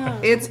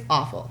 It's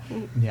awful.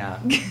 Yeah.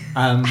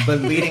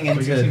 But leading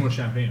you see more into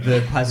champagne, the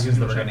right? questions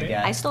that we're going to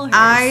Champagne? get. I stole hers.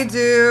 I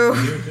do.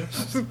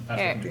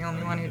 Here. The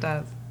only one who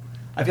does.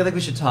 I feel like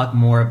we should talk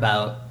more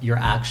about your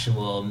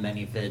actual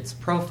ManyVids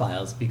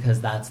profiles,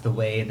 because that's the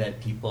way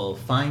that people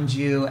find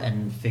you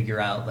and figure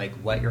out like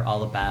what you're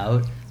all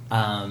about.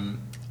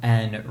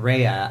 And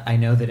Rhea, I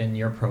know that in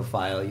your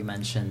profile you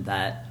mentioned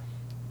that,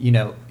 you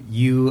know,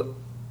 you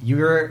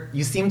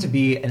seem to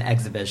be an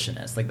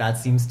exhibitionist. Like that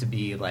seems to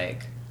be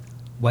like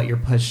what you're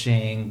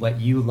pushing, what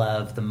you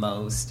love the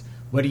most.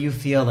 What do you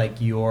feel like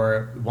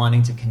you're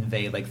wanting to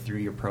convey like through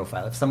your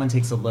profile? If someone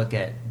takes a look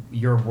at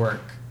your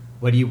work,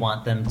 what do you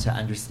want them to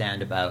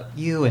understand about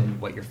you and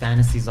what your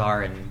fantasies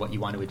are and what you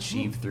want to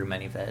achieve through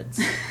ManyVids?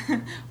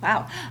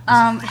 Wow.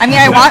 I mean,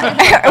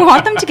 I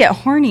want them to get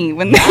horny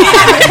when they.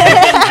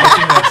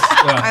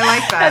 I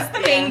like that. That's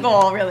the main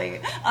goal, really.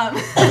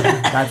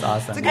 That's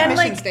awesome. It's a good mission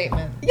like-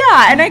 statement.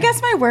 Yeah, and I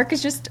guess my work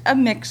is just a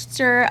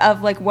mixture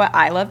of like what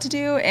I love to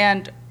do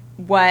and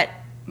what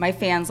my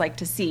fans like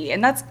to see,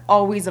 and that's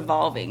always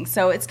evolving.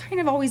 So it's kind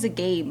of always a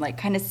game, like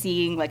kind of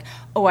seeing like,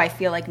 oh, I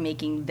feel like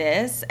making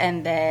this,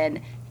 and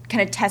then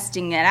kind of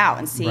testing it out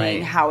and seeing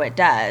Right. how it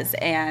does.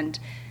 And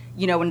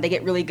you know, when they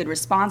get really good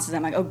responses,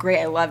 I'm like, oh, great,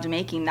 I loved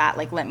making that.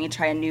 Like, let me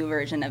try a new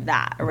version of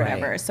that or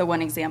whatever. Right. So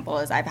one example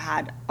is I've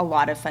had a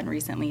lot of fun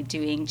recently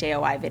doing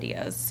JOI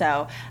videos.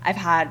 So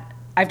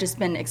I've just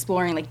been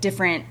exploring like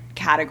different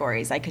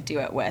categories I could do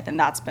it with, and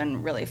that's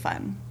been really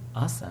fun.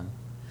 Awesome.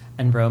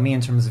 And Romy,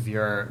 in terms of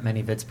your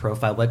ManyVids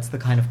profile, what's the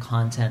kind of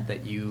content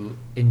that you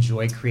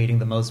enjoy creating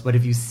the most? What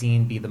have you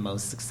seen be the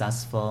most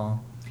successful?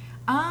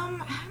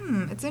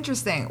 It's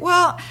interesting.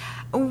 Well,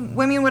 I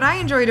mean, what I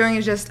enjoy doing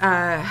is just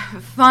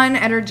fun,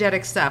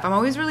 energetic stuff. I'm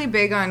always really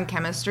big on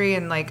chemistry,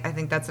 and like I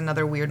think that's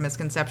another weird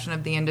misconception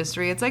of the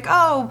industry. It's like,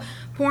 oh,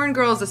 porn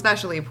girls,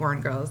 especially porn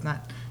girls,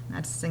 not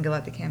to single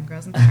out the cam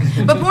girls, I'm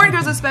sorry. But porn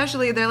girls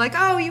especially, they're like,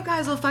 oh, you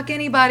guys will fuck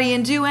anybody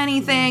and do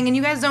anything, and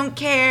you guys don't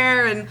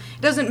care, and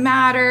it doesn't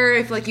matter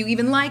if like you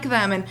even like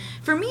them. And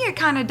for me, it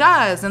kind of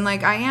does. And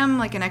like I am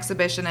like an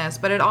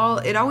exhibitionist, but it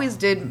always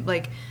did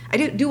like I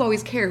do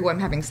always care who I'm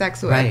having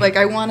sex with. Right. Like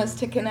I want us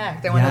to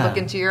connect. I want to look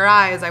into your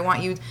eyes. I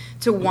want you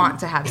to want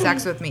to have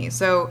sex with me.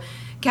 So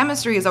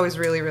chemistry is always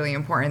really, really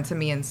important to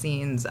me in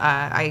scenes.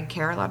 I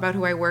care a lot about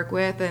who I work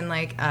with and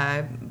like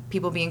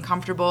people being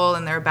comfortable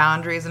and their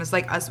boundaries, and it's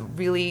like us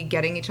really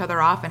getting each other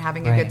off and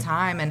having a good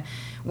time and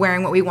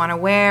wearing what we want to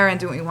wear and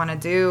doing what we want to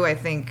do. I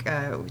think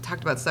we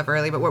talked about stuff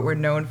earlier, but what we're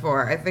known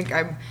for. I think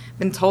I've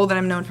been told that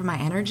I'm known for my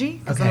energy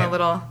because I'm a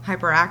little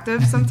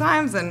hyperactive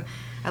sometimes, and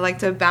I like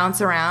to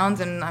bounce around,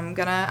 and I'm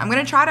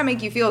gonna try to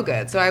make you feel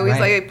good. So I always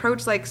like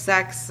approach like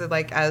sex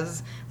like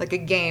as like a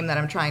game that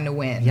I'm trying to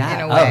win in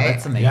a way.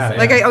 That's amazing. Yeah.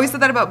 Like I always said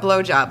that about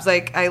blowjobs.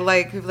 Like I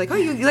like people like, oh,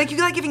 you like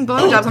giving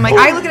blowjobs. I'm like,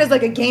 I look at it as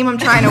like a game I'm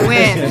trying to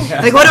win.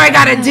 Like, what do I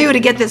got to do to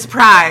get this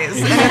prize?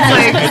 And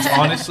it's like,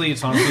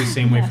 It's honestly the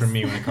same way for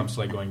me when it comes to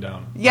like going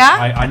down.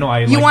 Yeah? I know.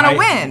 You wanna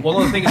win. Well,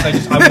 the thing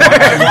is,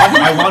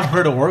 I want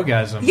her to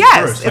orgasm.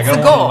 Yes, first. Like, it's I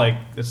the don't goal.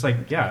 wanna, it's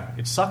like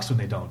it sucks when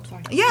they don't.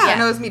 yeah,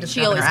 no, it's me just She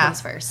shoving always her comes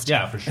ass. first.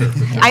 Yeah, for sure.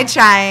 I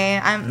try.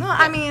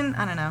 I mean,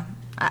 I don't know.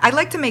 I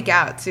like to make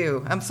out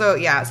too. So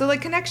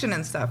like connection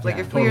and stuff. Like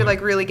Yeah, if we're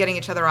like really getting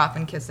each other off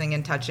and kissing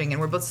and touching, and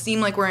we're both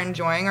seem like we're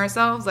enjoying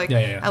ourselves. Like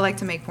I like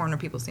to make porn where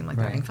people seem like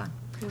they're having fun.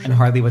 And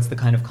Harley, what's the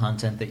kind of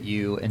content that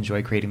you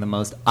enjoy creating the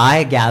most?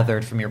 I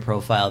gathered from your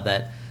profile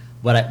that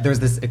there's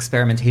this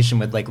experimentation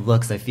with like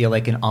looks. I feel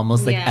like in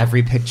almost like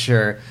every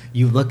picture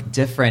you look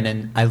different,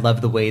 and I love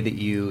the way that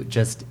you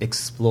just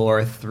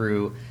explore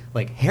through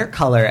like hair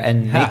color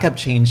and makeup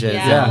changes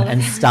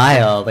and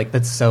style. Like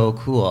that's so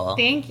cool.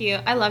 Thank you.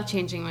 I love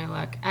changing my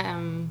look.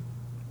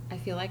 I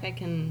feel like I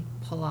can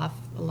pull off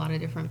a lot of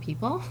different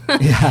people.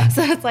 Yeah.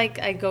 So it's like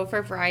I go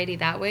for variety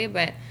that way.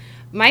 But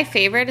my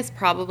favorite is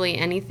probably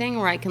anything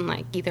where I can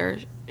like either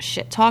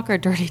shit talk or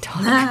dirty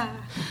talk.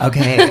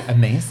 Okay,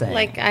 amazing.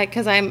 Like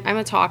because I'm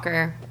a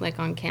talker like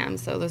on cam,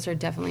 so those are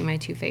definitely my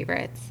two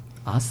favorites.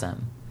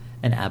 Awesome.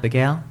 And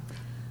Abigail?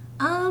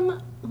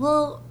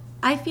 Well,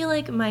 I feel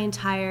like my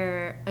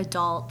entire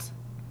adult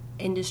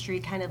industry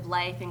kind of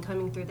life and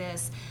coming through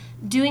this,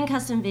 doing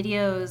custom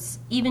videos,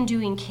 even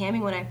doing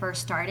camming when I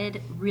first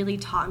started, really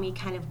taught me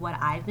kind of what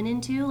I've been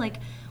into. Like,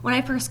 when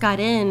I first got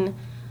in,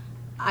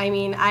 I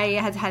mean, I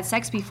had had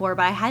sex before,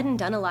 but I hadn't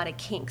done a lot of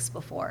kinks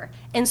before.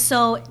 And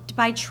so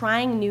by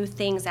trying new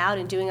things out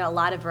and doing a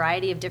lot of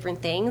variety of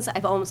different things,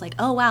 I've almost like,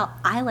 oh, wow,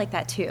 I like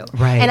that too.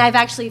 Right. And I've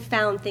actually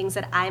found things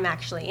that I'm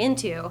actually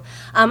into.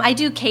 I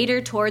do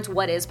cater towards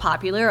what is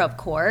popular, of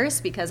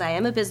course, because I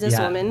am a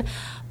businesswoman.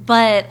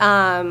 But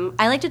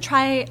I like to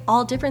try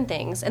all different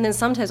things. And then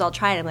sometimes I'll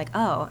try it. I'm like,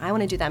 oh, I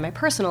want to do that in my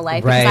personal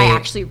life because I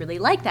actually really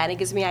like that. And it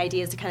gives me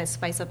ideas to kind of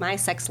spice up my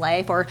sex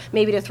life, or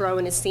maybe to throw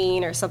in a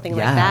scene or something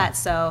like that.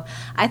 So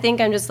I think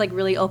I'm just like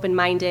really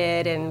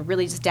open-minded and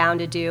really just down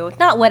to do,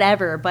 not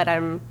whatever, but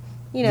I'm,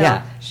 down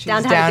to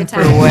have a good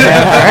for time.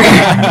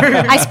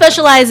 whatever. I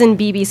specialize in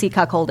BBC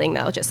cuckolding,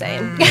 though, just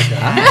saying.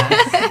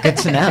 Good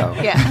to know.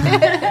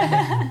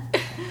 Yeah.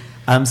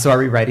 So are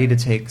we ready to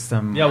take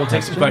some Yeah, we'll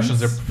take some questions.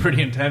 They're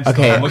pretty intense.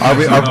 Okay, though. I'm looking are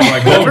we- at some, I'm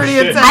like, oh, Pretty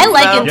shit. intense. I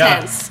like So-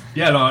 intense.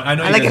 Yeah, no, I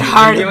know. I you like guys, it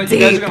hard you and guys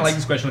are deep. gonna like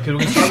this question. Okay, we're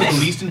gonna start with the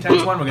least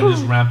intense one. We're gonna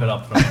just ramp it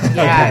up from there.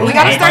 Yeah, we Okay?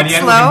 gotta By start the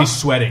end, slow. we're gonna be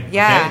sweating.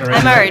 Yeah, okay?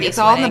 I'm already It's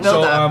all in the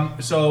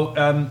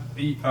sweating.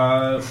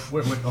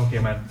 build-up. Okay,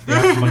 man. We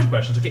have a bunch of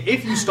questions. Okay,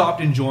 if you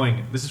stopped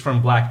enjoying, this is from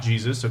Black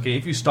Jesus. Okay,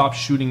 if you stopped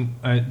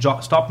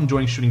stopped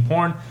enjoying shooting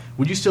porn,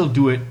 would you still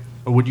do it,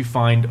 or would you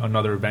find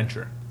another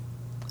venture?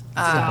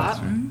 I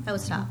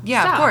would stop.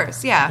 Yeah, Stop. of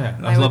course. Yeah.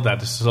 Yeah, I love that.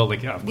 This is so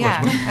like, yeah, of course.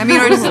 Yeah. I mean,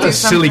 or just do a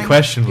silly something-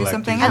 question. Do like,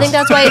 something Jesus. I think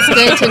else. that's why it's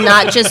good to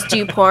not just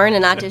do porn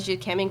and not just do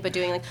camming, but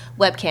doing like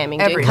webcamming,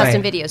 doing Everything.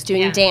 custom Right. videos,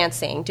 doing Yeah.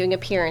 dancing, doing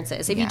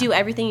appearances. If Yeah. you do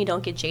everything, you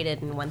don't get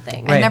jaded in one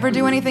thing. Right. And never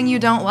do anything you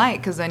don't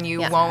like, because then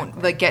you Yeah.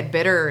 won't like get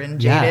bitter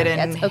and Yeah. jaded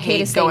Yeah, and it's okay hate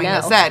to say going no.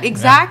 to set.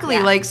 Exactly.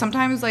 Yeah. Like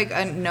sometimes like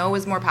a no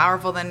is more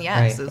powerful than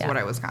yes. Right. Is Yeah. what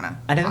I was kind of.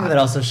 And I think that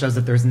also shows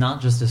that there's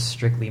not just a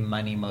strictly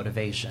money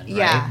motivation, right?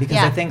 Yeah. Because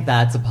Yeah. I think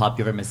that's a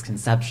popular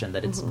misconception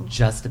that it's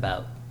just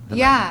about the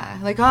money. Yeah,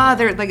 like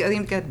they're like I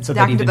think So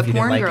that back to even the if you didn't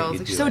porn like it, girls. you'd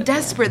Like, do so it.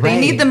 desperate. They Right.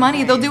 need the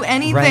money. They'll do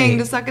anything Right.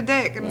 to suck a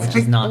dick. And it's Which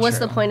like, is not What's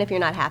true. the point if you're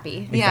not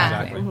happy?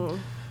 Yeah. Exactly.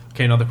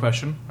 Okay, another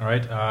question. All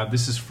right.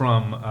 This is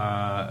from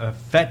a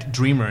Fet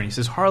Dreamer. And he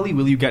says, Harley,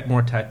 will you get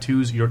more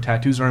tattoos? Your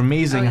tattoos are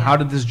amazing. Oh, yeah. How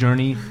did this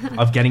journey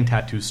of getting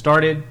tattoos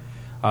started?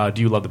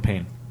 Do you love the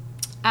pain?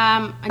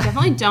 I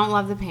definitely don't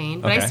love the pain,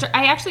 but Okay.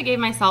 I actually gave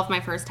myself my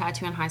first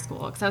tattoo in high school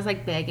because I was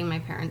like begging my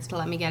parents to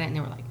let me get it, and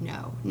they were like,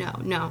 no, no,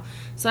 no.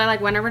 So I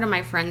like went over to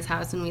my friend's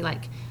house and we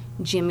like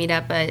jimmied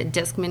up a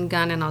Discman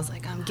gun, and I was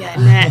like, I'm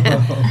getting it.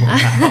 That's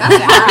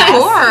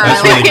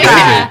really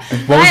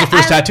crazy. What was the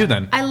first tattoo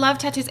then? I love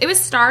tattoos. It was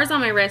stars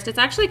on my wrist. It's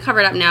actually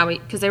covered up now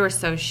because they were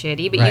so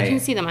shitty, but Right. you can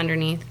see them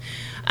underneath.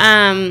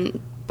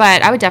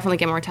 But I would definitely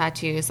get more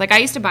tattoos. Like I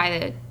used to buy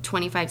the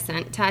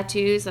 25-cent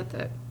tattoos at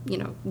the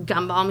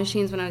gumball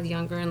machines when I was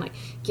younger, and like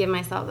give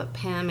myself the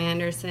Pam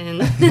Anderson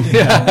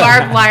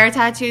barbed wire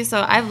tattoos.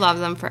 So I've loved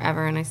them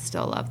forever, and I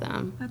still love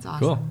them. That's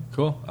awesome.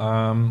 Cool.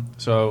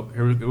 So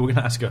here we're going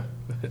to ask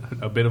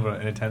a bit of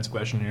an intense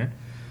question here.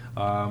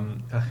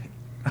 Okay.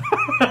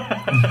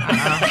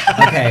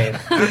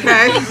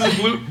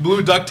 Okay.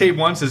 Blue duct tape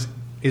one says,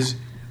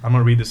 I'm going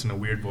to read this in a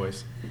weird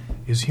voice.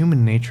 Is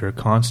human nature a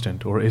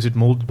constant, or is it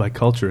molded by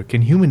culture?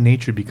 Can human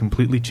nature be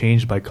completely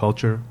changed by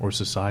culture or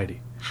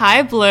society?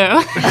 Hi, Blue.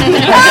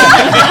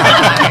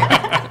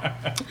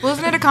 Well,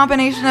 isn't it a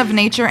combination of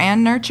nature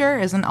and nurture?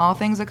 Isn't all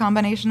things a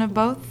combination of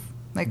both?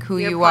 Like who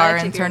You're you a are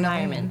product of your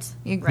internally. environment.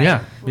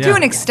 Yeah. To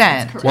an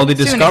extent. Well, they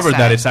To an discovered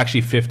that extent. it's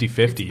actually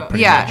 50-50. both.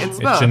 pretty Yeah, much. it's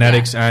both,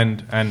 genetics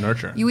and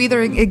nurture. You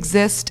either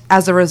exist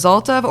as a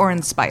result of or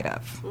in spite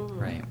of.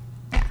 Right.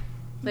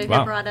 But if Wow.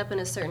 you're brought up in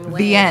a certain way,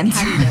 The end.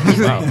 how do you know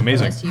different Wow,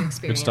 amazing. unless you Good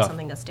experience stuff.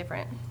 something that's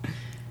different?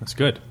 That's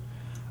good.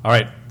 All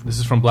right. This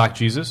is from Black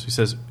Jesus. He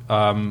says,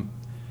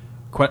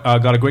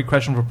 got a great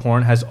question for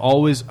porn. Porn has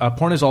always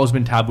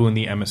been taboo in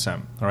the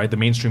MSM. All right. The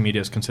mainstream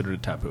media is considered a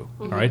taboo.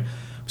 All right.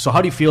 So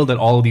how do you feel that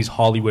all of these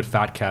Hollywood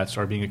fat cats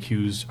are being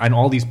accused, and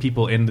all these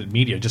people in the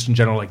media, just in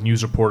general, like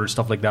news reporters,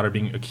 stuff like that, are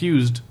being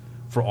accused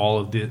for all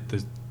of the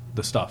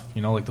stuff,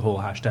 like the whole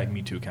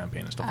 #MeToo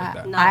campaign and stuff like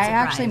that. Not I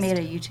surprised. actually made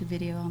a YouTube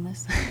video on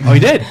this. Oh, you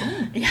did?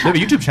 You have a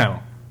YouTube channel.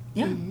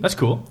 Yeah. That's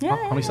cool. Yeah,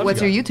 How many subs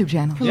What's you your got? YouTube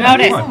channel? Yeah,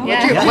 Promote it. come on.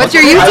 Yeah. What's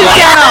your YouTube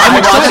channel? I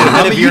watched a I'm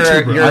bit a of your,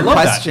 YouTuber. I your love that.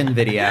 question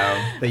video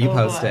that you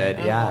posted.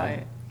 Oh, Yeah.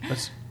 boy.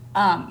 That's-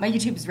 My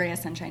YouTube is Rhea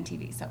Sunshine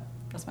TV, so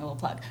that's my little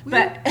plug.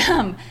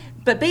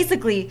 But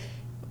basically,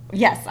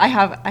 yes, I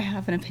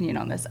have an opinion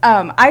on this.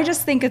 I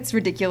just think it's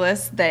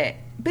ridiculous that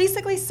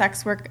basically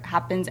sex work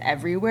happens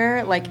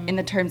everywhere, like in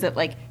the terms of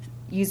like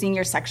using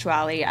your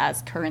sexuality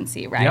as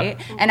currency, right?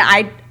 Yep. And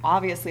I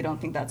obviously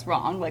don't think that's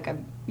wrong. Like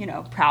I'm,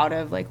 proud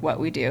of like what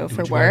we do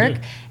for what you gotta work,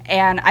 do.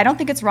 and I don't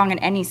think it's wrong in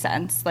any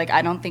sense. Like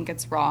I don't think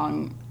it's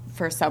wrong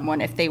for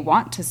someone if they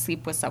want to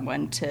sleep with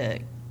someone to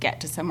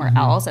get to somewhere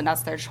else, and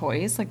that's their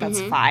choice. Like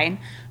that's fine,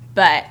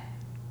 but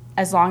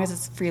as long as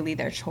it's freely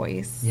their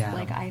choice, Yeah.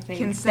 like I think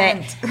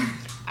Consent.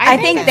 I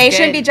think that's they good.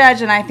 shouldn't be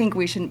judged, and I think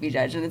we shouldn't be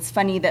judged. And it's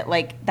funny that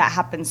like that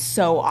happens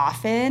so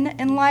often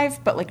in life,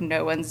 but like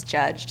no one's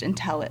judged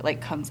until it like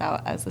comes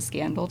out as a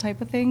scandal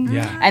type of thing.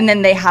 Yeah. And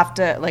then they have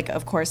to like,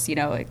 of course,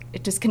 like,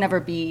 it just can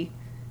never be.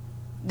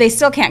 They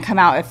still can't come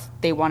out if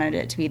they wanted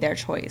it to be their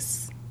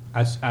choice.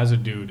 As a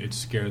dude, it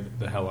scared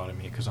the hell out of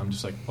me because I'm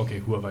just like, okay,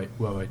 who have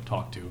I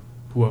talked to?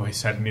 Who have I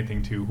said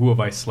anything to? Who have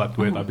I slept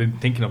with? I've been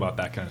thinking about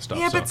that kind of stuff.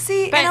 Yeah, so. but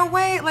see, in a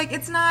way, like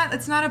it's not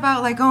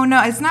about like, oh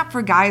no, it's not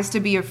for guys to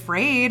be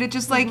afraid. It's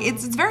just like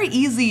it's very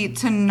easy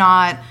to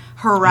not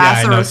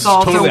harass Yeah, or no,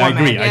 assault totally, a I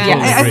woman. agree, I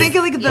totally I agree. think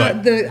like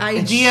But- the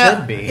idea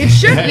should be. It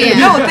should be.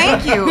 No,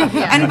 thank you.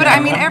 But I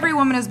mean, every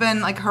woman has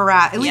been like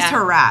harassed, at least Yeah.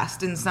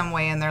 harassed in some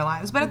way in their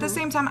lives. But at the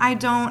same time,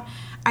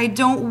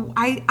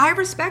 I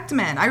respect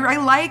men. I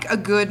like a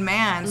good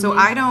man. So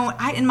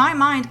in my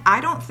mind,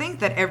 I don't think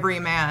that every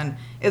man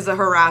is a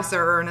harasser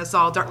or an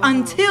assaulter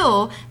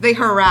until they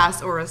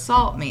harass or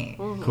assault me.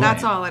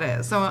 That's all it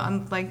is. So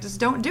I'm like, just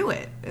don't do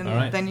it. And All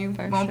right. then you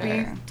For won't be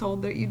sure.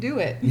 told that you do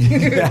it.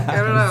 I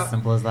don't know.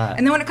 Simple as that.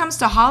 And then when it comes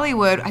to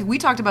Hollywood, we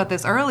talked about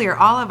this earlier.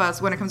 All of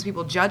us, when it comes to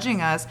people judging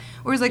us,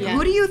 we're like, Yeah.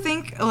 who do you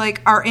think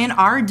like are in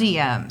our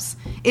DMs?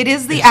 It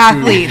is the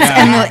athletes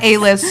and the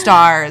A-list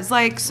stars.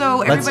 Like, so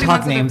Let's everybody talk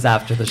wants names to.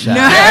 after the show.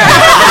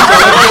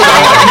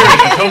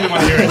 Totally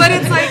want to hear it. But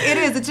it's like it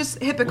is. It's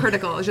just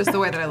hypocritical. It's just the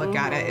way that I look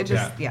at it. It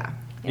just Yeah.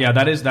 Yeah,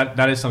 that is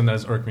something that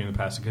has irked me in the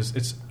past because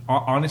it's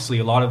honestly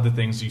a lot of the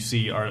things you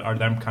see are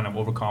them kind of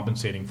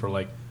overcompensating for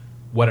like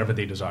whatever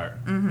they desire.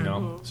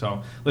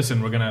 So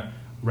listen, we're gonna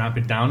ramp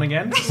it down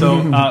again.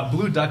 So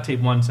Blue Duct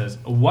Tape 1 says,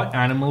 what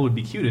animal would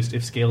be cutest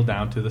if scaled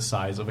down to the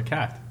size of a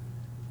cat?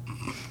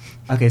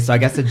 Okay, so I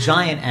guess a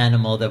giant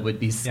animal that would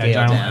be scaled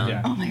giant down. one,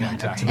 yeah. Oh my God,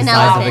 exactly. The An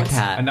size of a elephant.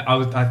 cat. And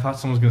I thought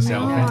someone was going to say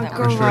elephant. a For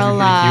sure, it'd be pretty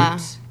gorilla.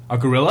 cute. A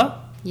gorilla?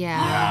 Yeah.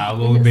 Yeah, a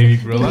little baby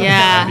gorilla.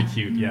 Yeah. That'd be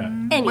cute, yeah.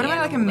 Any What about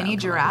like a animal. mini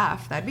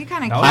giraffe? That'd be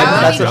kind of That cute. would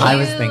be That's what I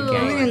was cute.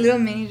 thinking. A little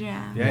mini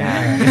giraffe.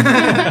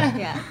 Yeah.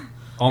 Yeah.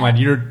 Oh man,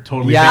 you're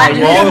totally Yeah, thinking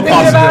you're all the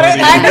thinking about it.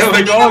 possibilities. I'm just You're like,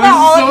 thinking oh, about this is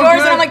all so of yours,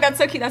 good. and I'm like, that's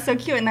so cute, that's so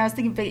cute. And I was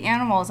thinking big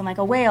animals. I'm like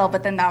a whale,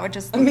 but then that would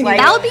just look like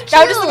that would be That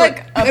would just look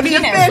cute. like a It'd be a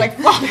penis, fish. like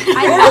flopping. It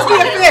would just be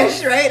a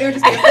fish, right? It would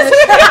just be a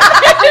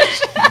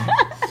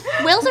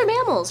fish. Whales are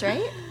mammals,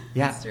 right?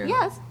 Yeah.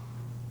 Yes.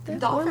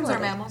 Dolphins are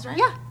mammals, right?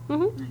 Yeah.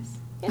 Mm-hmm.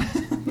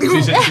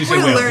 She said We're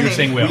whale. You're learning.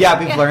 saying whale. Yeah,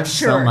 we've learned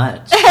so Sure.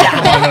 much.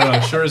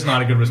 No. Sure is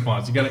not a good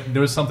response.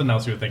 There was something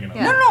else you were thinking of.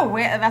 No,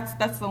 wait, that's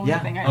the only Yeah.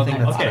 thing I Okay,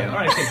 think of. okay, all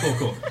right, okay,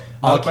 cool.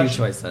 All Another cute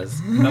question. choices.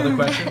 Another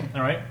question.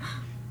 All right.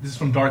 This is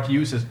from Dark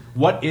U. Says,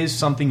 what is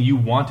something you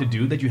want to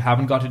do that you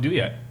haven't got to do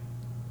yet?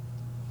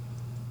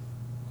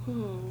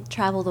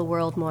 Travel the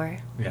world more.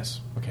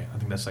 Yes. Okay. I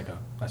think that's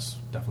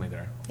definitely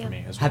there for Yeah.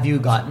 me as well. Have you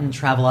gotten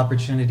travel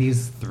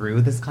opportunities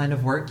through this kind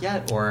of work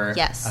yet? Or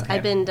Yes, Okay.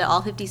 I've been to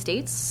all 50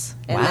 states,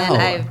 and Wow. then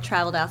I've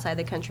traveled outside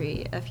the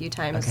country a few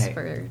times Okay.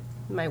 for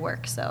my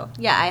work. So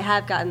yeah, I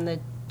have gotten the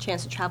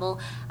chance to travel.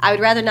 I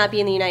would rather not be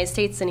in the United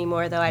States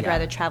anymore, though. I'd Yeah.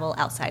 rather travel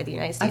outside the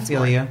United I States. feel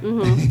more. you.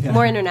 Mhm. Yeah.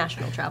 More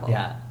international travel.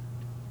 Yeah.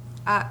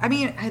 I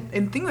mean,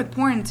 and thing with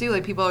porn too,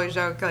 like people always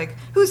joke, like,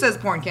 who says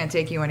porn can't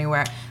take you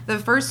anywhere? The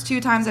first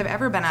 2 times I've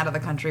ever been out of the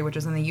country, which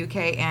was in the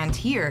UK and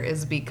here,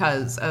 is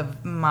because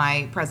of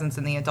my presence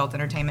in the adult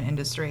entertainment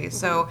industry.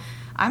 So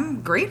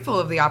I'm grateful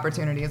of the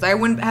opportunities. I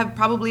wouldn't have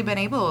probably been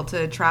able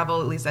to travel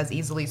at least as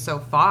easily so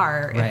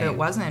far if Right. it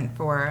wasn't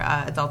for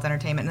adult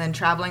entertainment, and then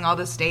traveling all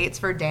the states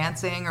for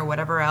dancing or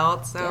whatever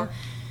else. So.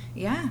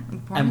 Yeah.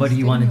 And what do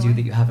you want to do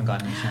that you haven't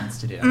gotten a chance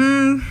to do?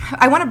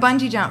 I want to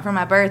bungee jump for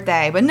my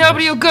birthday, but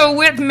nobody will go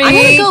with me. I'm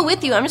gonna go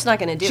with you. I'm just not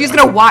gonna do She's it.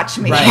 gonna watch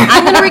me. Right.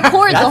 I'm gonna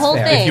record the That's whole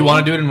fair. thing. If you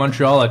want to do it in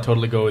Montreal, I'd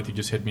totally go with you.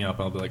 Just hit me up.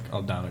 I'll be like,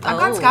 I'll down it. I've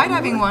gone Oh.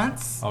 skydiving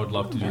once, I would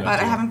love to do that. but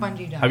I too. haven't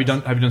bungee jumped. Have you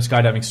done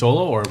skydiving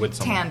solo or with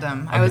someone?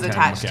 Tandem. Oh, I was tandem,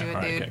 attached okay, to a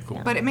all right, dude, okay,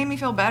 cool. but it made me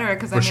feel better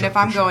because I For mean, sure, if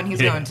I'm for sure. going, he's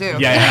Yeah, going too.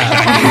 Yeah.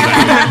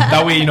 Exactly.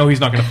 That way you know he's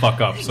not going to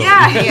fuck up. So.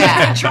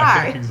 Yeah,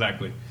 try.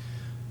 Exactly.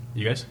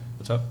 You guys,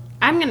 what's up?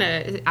 I'm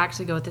gonna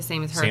actually go with the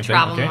same as her. Same thing,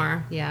 Travel okay.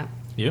 more. Yeah.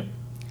 You?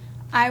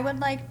 I would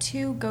like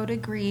to go to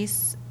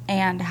Greece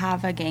and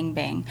have a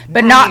gangbang,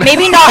 but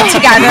maybe not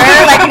together.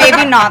 Like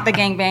maybe not the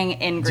gangbang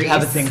in Greece. Do you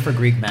have a thing for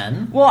Greek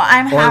men? Well,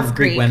 I'm Or half Greek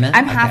Greek. women?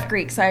 I'm Okay. half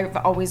Greek, so I've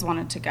always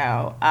wanted to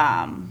go.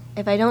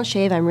 If I don't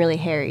shave, I'm really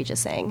hairy.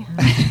 Just saying.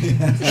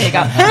 There you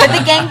go. But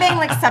the gangbang,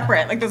 like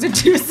separate. Like those are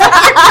 2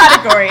 separate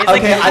categories.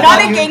 Like Okay, I not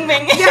thought a you-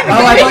 gangbang.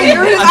 Oh, I thought you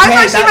were. I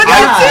thought she meant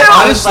that too.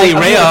 Honestly,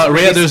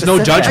 Rhea, there's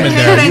no judgment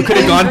there. You could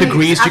have gone to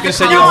Greece. You could have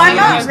said you No, I'm only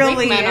not Greece.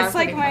 really. men are It's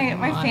like pretty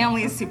my cool.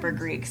 family is super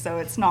Greek, so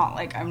it's not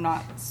like I'm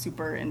not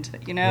super into.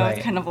 You know, Right.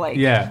 it's kind of like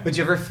Yeah. But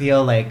you ever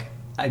feel like,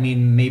 I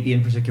mean, maybe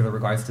in particular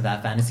regards to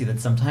that fantasy, that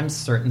sometimes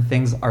certain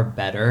things are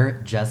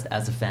better just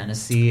as a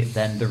fantasy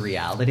than the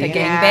reality? the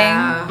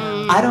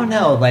gangbang. I don't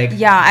know. Like,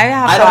 Yeah, I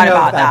have I don't thought know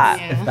about if that's,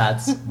 that. if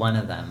that's one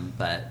of them,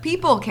 but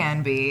People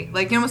can be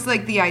like almost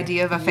like the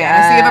idea of a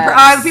fantasy of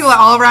a people are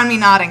all around me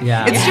nodding.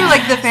 Yeah. It's Yeah. true.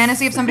 Like the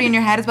fantasy of somebody in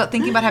your head is about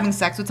thinking about having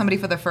sex with somebody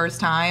for the first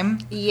time.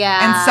 Yeah.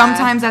 And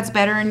sometimes that's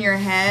better in your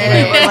head.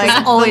 It is. Or, like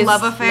It's always the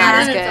love affair. not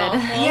as It's good.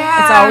 awful.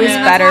 Yeah, It's always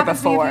and better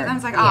that's happened to me a few before. times. I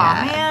was like,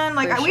 Yeah, oh man,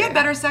 like for we had sure.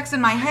 better sex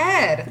in my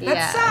head. That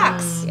Yeah.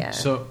 sucks. Yeah.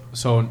 So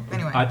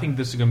Anyway. I think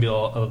this is going to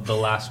be the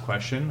last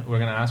question we're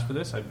going to ask for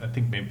this. I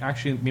think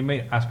we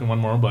may ask one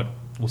more, but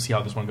we'll see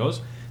how this one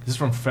goes. This is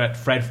from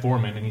Fred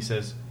Foreman, and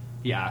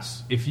he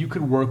asks, if you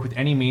could work with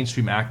any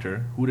mainstream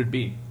actor, who would it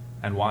be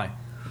and why?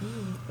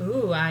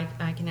 Ooh, I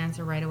can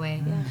answer right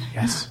away.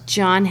 Yes.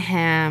 John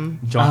Hamm.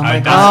 John. oh my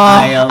that's-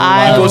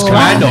 god, he goes love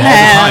commando all the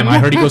him. time. I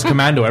heard he goes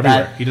commando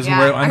everywhere. That- He doesn't Yeah,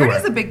 wear I heard underwear.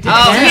 he's a big dick.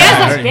 Oh, he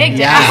Yeah. is a big dick.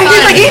 Yeah.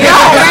 He's like, he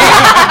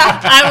knows.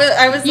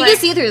 I was You like, can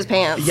see through his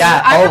pants.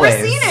 Yeah, I've always.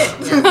 never seen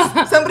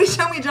it. Somebody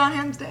show me John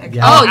Hamm's dick.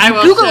 Yeah. Oh, I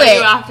will Google show it.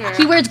 you after.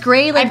 He wears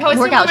gray I like post him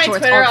on workout my shorts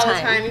Twitter all the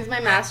time. time. He's my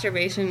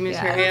masturbation That's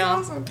material.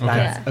 awesome.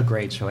 That's Yeah. a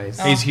great choice.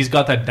 He's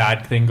got that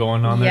dad thing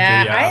going on there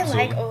Yeah, too. Yeah, I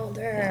absolutely. like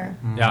older.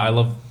 Yeah,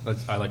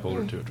 I like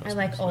older too. trust I me.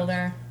 like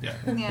older. Yeah.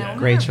 Yeah, women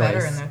Great are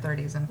better choice. in their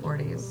 30s and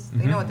 40s.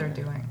 They know what they're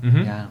doing.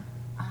 Mhm. Yeah.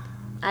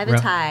 I have a Re-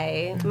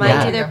 tie. Yeah.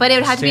 Mine's either, but it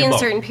would have to be Same in boat.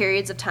 certain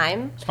periods of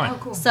time. It's fine. Oh,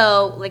 cool.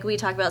 So, like we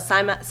talked about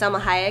Salma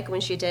Hayek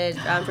when she did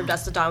From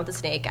Dusk to Dawn with the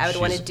Snake. I would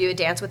want to She's- do a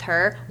dance with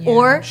her.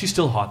 Or She's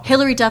still hot.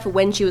 Hilary Duff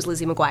when she was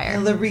Lizzie McGuire.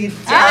 Hillary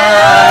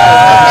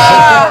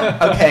Oh!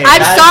 Okay. I'm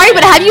that's- sorry,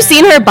 but have you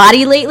seen her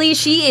body lately?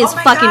 She is Oh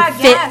my fucking God,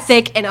 fit, yes.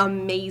 thick, and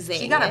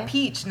amazing. She got a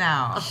peach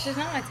now. She's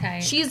not my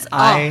type. She's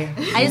I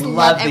just love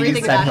love that you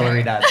everything said about Hillary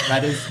her. Duff.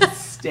 That is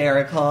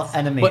hysterical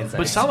and amazing.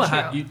 But Salma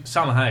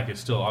Hayek is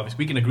still obvious.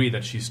 We can agree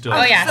that she's still.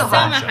 Oh, yeah, still Salma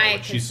bombshell. Hayek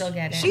Like, can still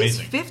get it. She's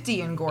amazing.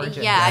 50 and gorgeous.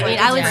 Yeah, I mean, Like,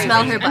 I would it's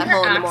smell crazy. her And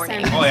butthole in the accent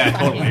morning. is Oh yeah,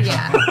 funny. totally.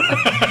 Yeah.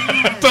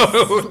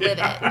 Totally. Live it.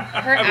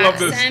 Her I love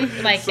this.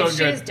 accent, like So if she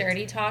good. was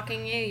dirty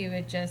talking you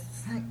would just.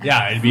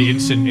 Yeah, it'd be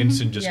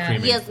instant just Yeah.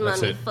 creaming. Yes,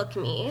 That's mommy, it. fuck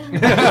me.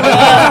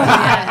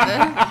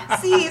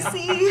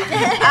 See,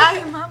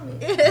 I mommy.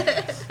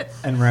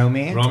 And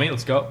Romy? Romy,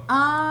 let's go.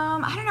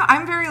 I don't know.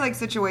 I'm very like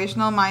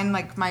situational. Mine,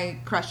 like my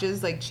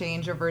crushes, like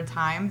change over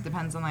time.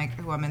 Depends on like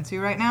who I'm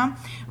into right now.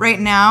 Right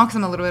now, because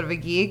I'm a little bit of a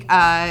geek.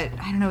 I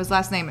don't know his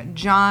last name.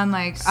 John,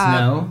 like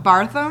Snow?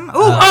 Bartham. Ooh,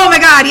 oh my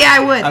God, yeah, I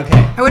would.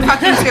 Okay. I would fuck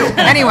him too.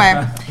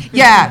 Anyway,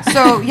 yeah.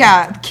 So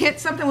yeah, Kit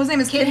something. His name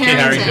is Kit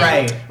Harington.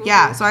 Right.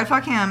 Yeah, so I'd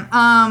fuck him.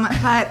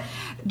 But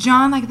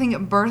John, like I think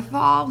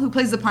Berthal, who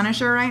plays the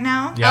Punisher right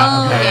now. Yeah.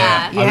 Oh, okay.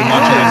 yeah. I've been watching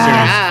that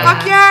series.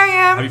 Fuck yeah, I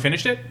am. Have you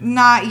finished it?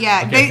 Not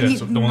yet. Okay, good.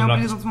 So the one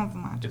nobody that- else wants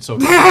to watch it. It's so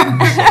good.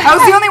 I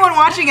was the only one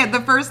watching it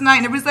the first night,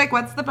 and everybody's like,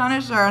 "What's the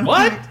Punisher?" And I'm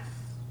What? like,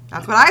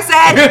 that's what I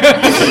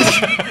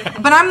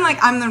said. But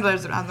I'm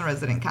the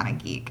resident kind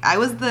of geek. I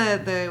was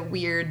the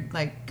weird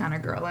like kind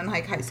of girl in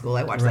like high school.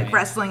 I watched like Right.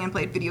 wrestling and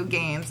played video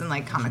games and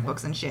like comic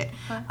books and shit.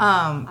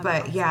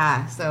 But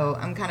yeah, so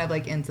I'm kind of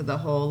like into the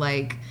whole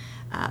like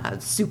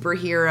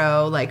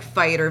superhero like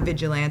fighter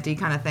vigilante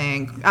kind of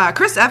thing.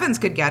 Chris Evans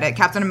could get it.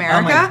 Captain Oh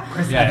America. my,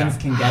 Chris Yeah, Evans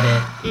can get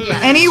it.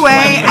 Anyway,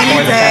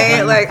 any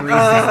day, like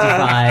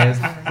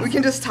 365. we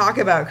can just talk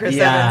about Chris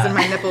Yeah. Evans, and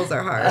my nipples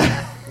are hard.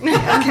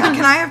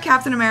 Can I have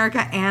Captain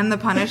America and the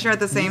Punisher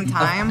at the same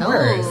time? Of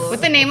course.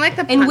 With a name like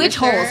the In which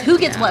Punisher. holes? Who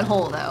gets what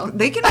hole, though?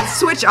 They can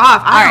switch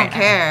off. I don't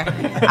care. I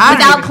don't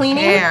Without even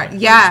cleaning? care.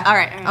 Yeah. All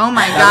right. Oh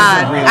my That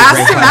God. was a really Ass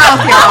great to question.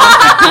 mouth,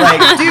 y'all. Like,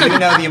 you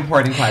know the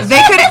important question.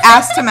 They could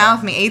ass to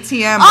mouth me.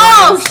 ATM.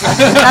 Oh,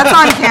 That's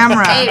on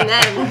camera.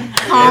 amen.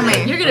 Call me.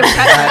 You're gonna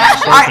cut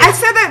that. I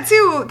said that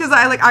too because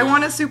I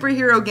want a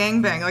superhero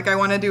gangbang. Like I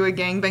want to do a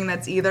gangbang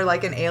that's either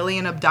like an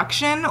alien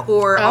abduction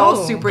or all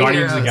Oh. superheroes.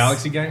 Guardians of the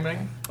Galaxy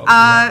gangbang?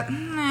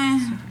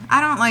 I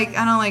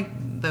don't like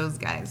those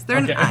guys. They're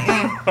Okay.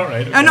 All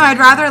right. Oh no, I'd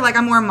rather like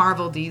a more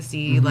Marvel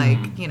DC,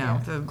 like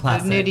the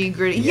Classic. nitty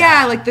gritty.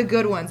 Yeah, like the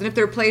good ones, and if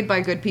they're played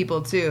by good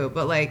people too.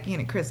 But like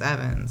Chris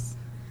Evans.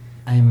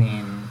 I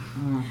mean,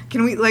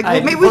 Can we like I-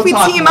 maybe we'll if we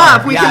talk team more.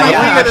 up, we Yeah, can like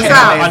yeah, figure this okay,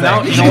 out. amazing.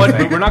 Now, you know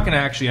what? We're not going to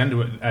actually end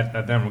it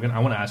at them. I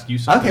want to ask you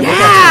something. okay, we'll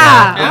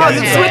Yeah. get to Oh, that.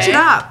 then switch it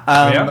up.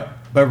 Rhea?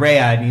 But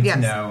Rhea, I need Yes.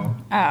 to know.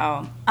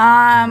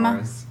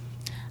 yours.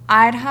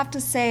 I'd have to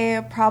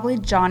say probably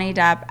Johnny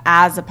Depp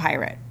as a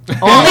pirate.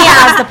 Only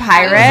as the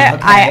pirate,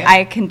 Okay.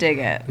 I can dig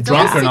it.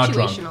 Drunk or It's not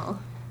drunk? situational.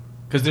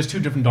 Because there's two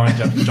different Johnny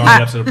Depps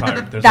that are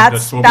pirate. There's like the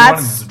That's sober one and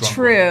there's the drunk one.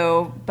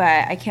 true,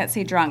 but I can't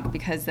say drunk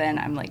because then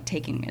I'm like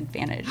taking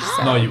advantage.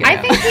 So. No, you I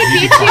won't. think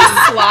he'd be too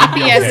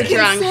sloppy Okay. as a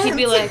drunk. He'd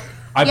be like,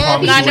 I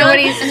promise not you. know what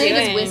he's and then he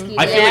doing. gets whiskey.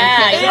 I feel Yeah.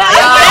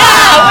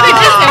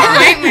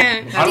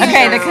 like-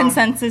 Okay, the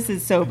consensus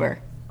is sober.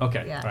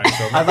 Okay. Yeah. All right.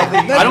 So I love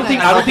that you- I don't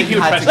think he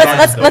would had press to charges,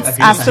 guess though. Let's I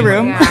feel ask the like-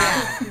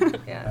 room.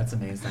 That's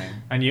amazing.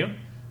 And you?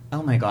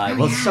 Oh my God.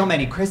 Well, so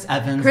many. Chris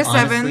Evans, Chris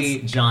honestly,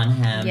 Evans. John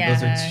Hamm. Those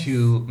Yes. are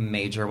two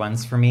major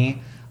ones for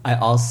me. I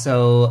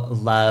also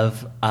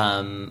love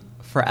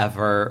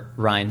forever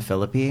Ryan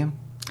Phillippe.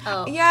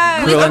 Oh.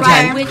 Yeah. Cruel,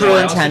 Ryan. Which Cruel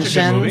one? Such a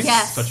good movie. Intentions.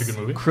 Yes. Such a good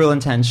movie. Cruel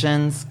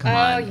Intentions. Come Oh,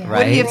 on, yeah. right?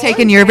 Would he have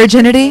taken your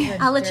virginity?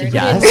 I'll let you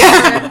Yes,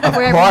 get of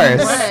wherever you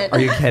course. want. Are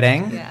you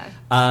kidding? Yeah.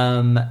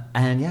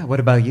 And yeah, what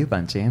about you,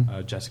 Bunty?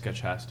 Jessica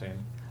Chastain.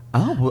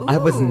 Oh, well, I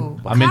wasn't.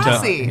 Ooh. I'm into.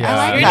 Classy. Yeah, I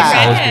like it's that.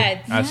 always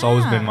Redheads. been- That's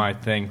always Yeah. been my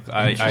thing.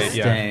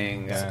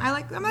 Interesting.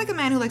 I'm like a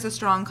man who likes a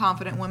strong,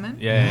 confident woman.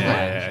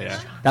 Yeah.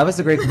 That was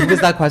a great. Who was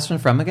that question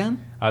from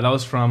again? That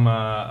was from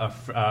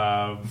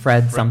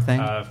Fred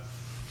something?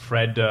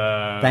 Fred.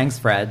 Thanks,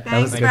 Fred.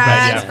 That was Thanks, a good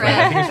Fred. question. Yeah, Fred.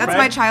 I think it's That's Fred.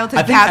 my childhood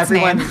I think cat's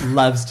everyone name.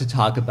 loves to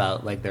talk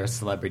about like their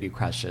celebrity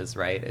crushes,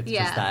 right? It's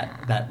just Yeah.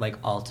 that like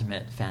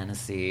ultimate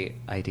fantasy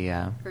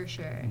idea. For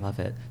sure. Love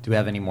it. Do we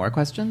have any more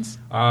questions?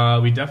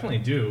 We definitely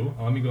do.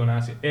 Let me go and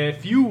ask you.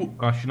 If you,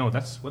 gosh,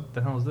 what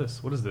the hell is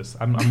this? What is this?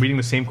 I'm reading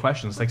the same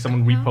question. It's like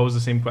someone reposed the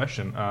same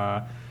question.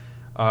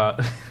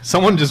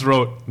 Someone just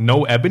wrote,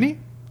 no ebony?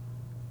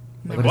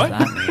 Like, What does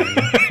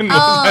that mean?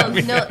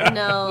 Oh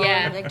no,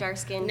 Yeah. like dark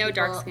skin. No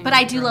dark-skinned But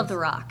I do girls. love The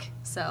Rock,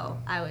 so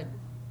I would.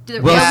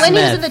 Will when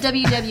he was in Smith. the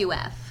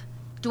WWF,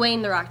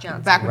 Dwayne The Rock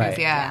Johnson. Back when Right.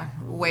 yeah,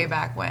 way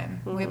back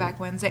when, way back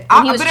when. When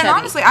he was But then chubby.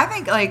 honestly, I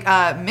think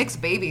like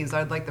mixed babies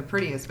are like the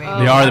prettiest babies.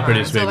 They are the ever.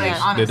 prettiest So, babies. like,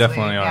 They honestly,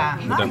 definitely are. Yeah,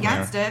 They I'm not definitely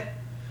against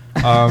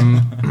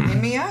it.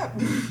 Hit me up.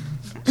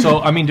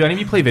 So, I mean, do any of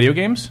you play video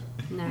games?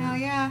 Hell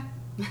yeah.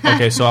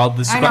 Okay, so I'll.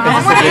 This I know.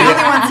 I'm one of the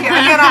only ones here.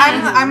 Again,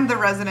 I'm the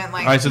resident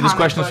like. All right, so this comic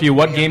question is book for you.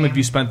 What video game have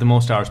you spent the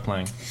most hours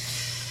playing?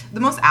 The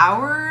most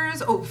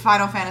hours? Oh,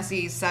 Final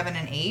Fantasy 7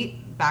 and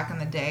 8 back in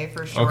the day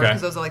for sure. Okay.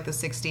 Because those are like the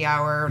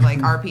 60-hour like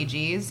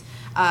RPGs.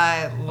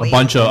 A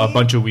bunch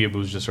of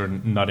weeaboos just are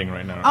nutting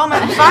right now. Oh my!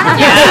 Final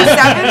Fantasy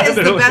 7 is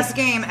the best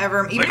game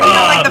ever. Even if you don't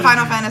like the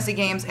Final Fantasy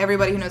games,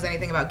 everybody who knows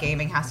anything about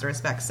gaming has to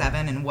respect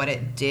 7 and what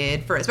it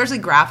did for, especially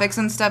graphics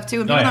and stuff too.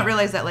 And people yeah. don't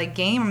realize that like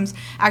games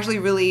actually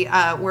really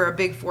were a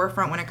big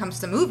forefront when it comes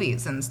to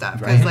movies and stuff.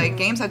 Because like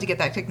games had to get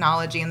that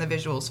technology and the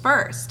visuals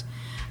first.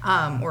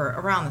 Or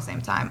around the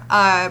same time.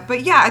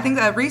 But yeah, I think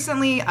that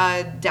recently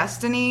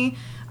Destiny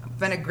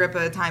spent a grip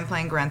of time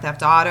playing Grand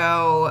Theft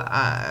Auto.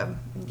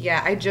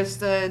 I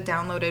just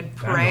downloaded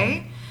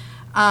Prey.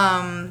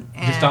 And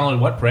just downloaded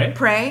what? Prey?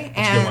 Prey,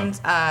 and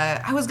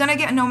I was gonna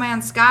get No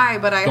Man's Sky,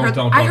 but I heard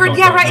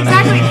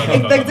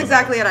exactly. That's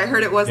exactly it. I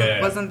heard it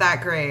wasn't that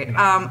great.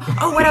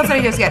 What else did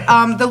I just get?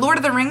 The Lord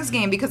of the Rings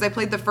game, because I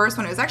played the first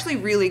one. It was actually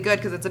really good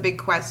because it's a big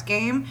quest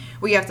game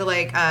where you have to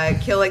like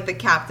kill like the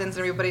captains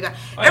and everybody.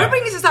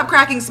 Everybody needs to stop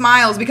cracking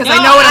smiles because I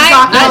know what I'm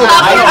talking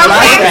about. I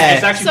love it.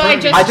 It's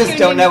actually I just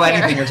don't know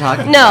anything you're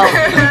talking about. No.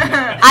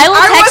 I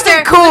will text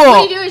her. Cool. Like, what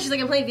are you doing? She's like,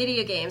 I'm playing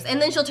video games,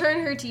 and then she'll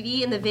turn her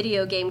TV in the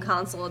video game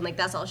console, and like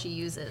that's all she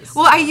uses.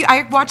 Well,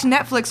 I watch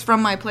Netflix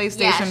from my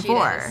PlayStation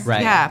 4. does.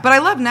 Right. Yeah, but I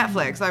love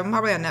Netflix. I'm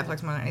probably on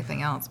Netflix more than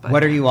anything else. But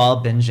What are you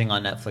all binging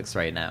on Netflix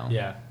right now?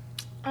 Yeah.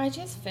 I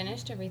just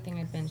finished everything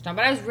I binged on,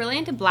 but I was really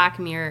into Black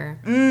Mirror.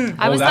 that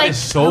I was like, is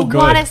so good.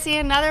 I want to see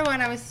another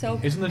one. I was so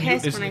Isn't the new?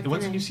 pissed when I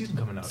When's the new finished. season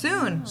coming out?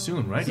 Soon.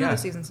 Soon, right? Soon, Yeah. the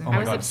season soon. Oh I my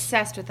was God.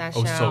 obsessed with that show.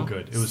 Oh, it was so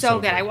good. It was so so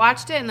good. good. I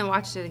watched it and then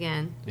watched it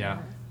again. Yeah.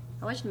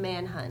 I watched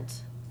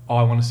Manhunt. Oh,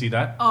 I want to see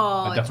that.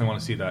 Oh, I definitely want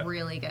to see that.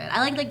 Really good.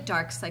 I like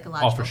dark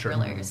psychological Oh, for sure.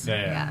 thrillers.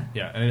 Yeah.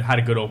 And it had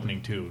a good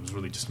opening too. It was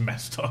really just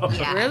messed up.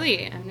 Yeah.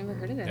 Really? I've never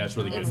heard of it. Yeah, it's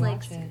really good. It's like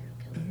Watch it.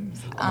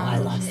 I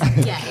love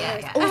that.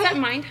 yeah. Oh, was that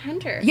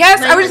Mindhunter?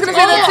 Yes, I was just gonna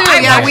say that too. I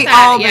Yeah, watched we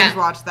that, all yeah. binge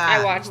watched that.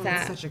 I watched that.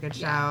 It's such a good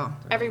show.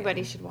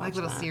 Everybody should watch Like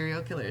little that.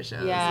 serial killer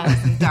shows. Yeah.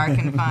 Nice and dark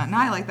and fun. No,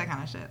 I like that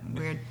kind of shit.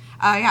 Weird.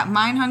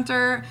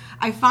 Mindhunter.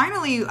 I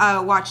finally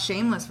watched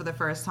Shameless for the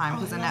first time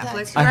because of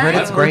Netflix. I heard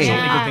it's I've heard great. so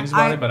many good things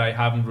about I- it, but I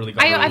haven't really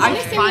got. I've I only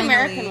seen the finally-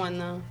 American one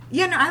though.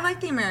 Yeah, no, I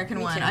like the American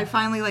one. too. I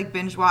finally like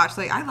binge watched.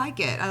 Like, I like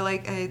it. I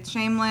like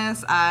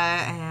Shameless,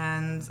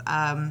 and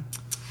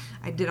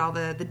I did all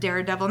the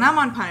Daredevil. Now I'm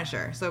on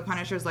Punisher. So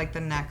Punisher's like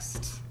the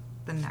next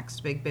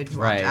big binge watch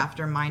Right.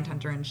 after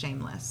Mindhunter and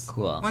Shameless.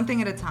 Cool. One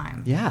thing at a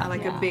time. Yeah. I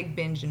like a big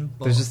binge in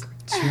bulk. There's just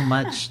too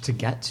much to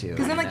get to.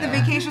 Because then, like, the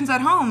there. vacations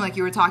at home, like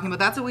you were talking about,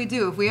 that's what we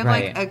do. If we have,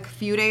 Right. like, a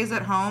few days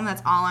at home,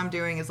 that's all I'm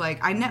doing is, like,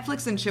 I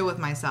Netflix and chill with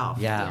myself.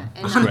 Yeah.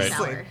 And That's not great.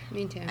 sour.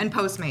 Me too. And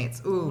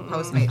Postmates. Ooh,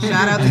 Postmates.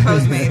 Shout out to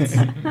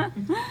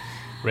Postmates.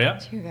 Rhea?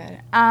 Too good.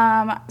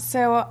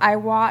 So I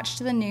watched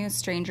the new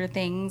Stranger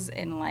Things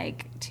in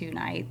like 2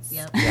 nights.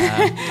 Yep.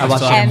 Yeah. I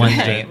watched it in And- one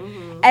day.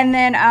 And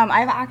then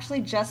I've actually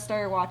just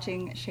started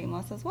watching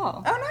Shameless as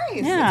well. Oh,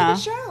 nice. Yeah.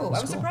 It's a good show.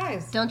 I was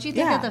surprised. Don't you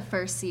think Yeah. that the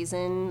first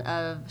season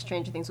of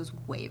Stranger Things was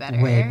way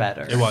better? Way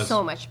better. It was.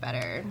 So much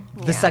better.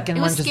 The second It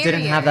one was just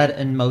didn't have scarier. that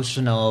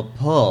emotional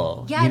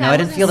pull. Yeah, you know, that I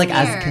didn't wasn't feel like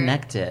scary. as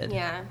connected.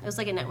 Yeah, it was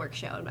like a network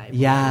show in my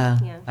opinion. Yeah,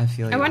 Yeah. I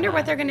feel you. I wonder on what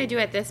that. they're going to do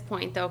at this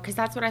point, though, because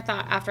that's what I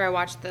thought after I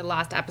watched the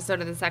last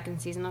episode of the second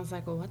season. I was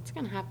like, well, what's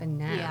going to happen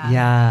now? Yeah.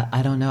 Yeah,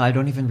 I don't know. I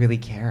don't even really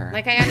care.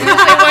 Like, I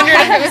wondered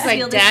if it was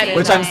Feel like the dead. same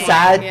Which I'm way.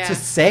 sad Yeah. to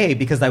say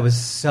because I was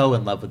so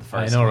in love with the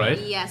first I know, one.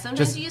 right? Yeah, sometimes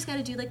Just- you just got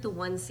to do like the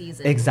one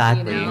season.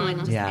 Exactly. You know, and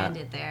just Yeah. end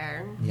it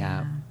there.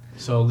 Yeah.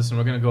 So listen,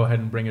 we're going to go ahead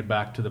and bring it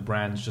back to the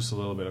brands just a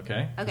little bit,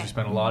 okay? 'Cause Okay. We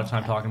spent a lot of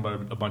time talking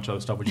about a bunch of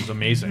other stuff, which is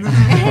amazing.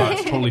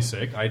 It's totally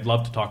sick. I'd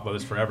love to talk about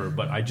this forever,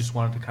 but I just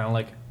wanted to kind of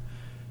like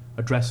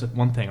address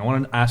one thing. I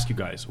want to ask you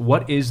guys,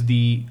 what is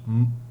the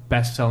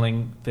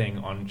best-selling thing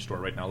on your store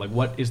right now? Like,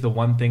 what is the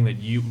one thing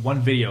one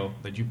video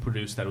that you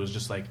produced that was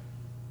just like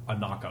a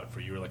knockout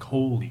for you? You were like,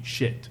 holy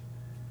shit.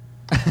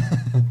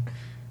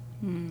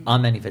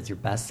 On ManyVids, your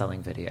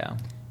best-selling video.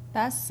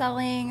 Best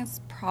selling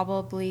is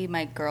probably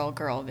my girl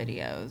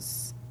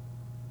videos.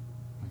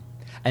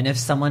 And if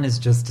someone is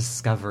just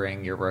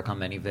discovering your work on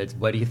ManyVids,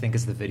 what do you think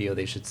is the video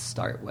they should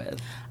start with?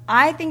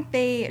 I think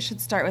they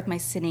should start with my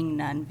Sitting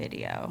Nun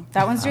video.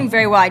 That one's doing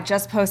very well. I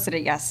just posted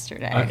it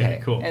yesterday.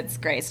 Okay, cool. It's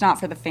great. It's not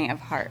for the faint of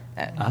heart.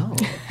 Oh,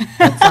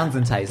 that sounds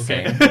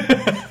enticing.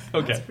 Okay.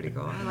 Okay. Pretty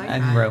cool. I like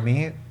And that.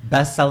 Romy,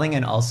 best-selling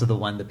and also the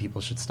one that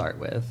people should start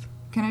with.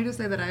 Can I just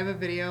say that I have a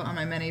video on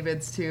my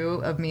ManyVids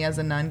too of me as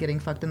a nun getting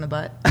fucked in the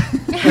butt?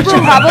 People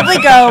probably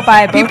go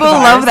by both People of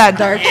ours. love that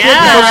dark shit.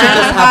 People should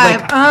just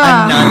have like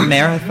Uh. a nun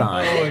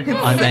marathon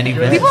on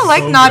ManyVids. People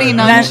like naughty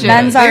nun Nun- shit.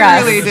 nuns They are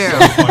us. really do. So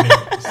funny.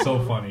 So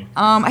funny.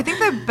 I think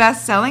the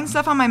best selling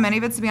stuff on my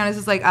ManyVids, to be honest,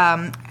 is like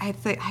I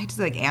hate to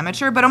say like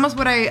amateur, but almost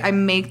what I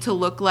make to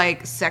look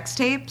like sex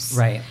tapes,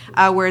 Right.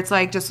 Where it's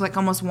like just like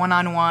almost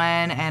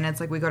one-on-one, and it's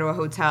like we go to a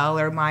hotel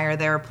or my or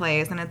their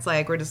place, and it's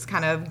like we're just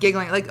kind of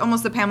giggling, like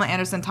almost the Pamela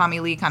Anderson, Tommy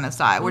Lee kind of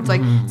style, where it's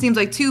like seems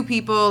like two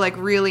people like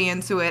really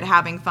into it,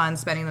 having fun,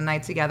 spending the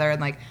night together,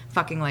 and like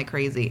fucking like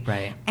crazy,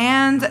 Right.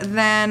 And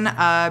then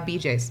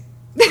BJ's.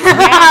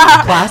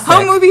 Classic.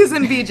 Home movies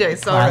and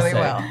BJ's sell really Classic.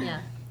 well. Yeah.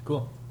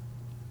 Cool.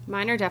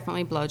 Mine are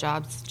definitely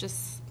blowjobs,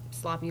 just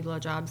sloppy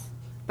blowjobs.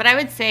 But I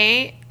would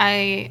say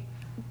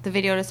the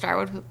video to start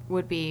with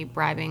would be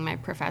bribing my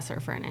professor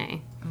for an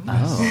A.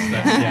 Oh.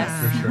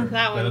 Yeah, for sure.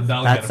 That one.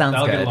 That'll That get, sounds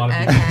that'll get a good. lot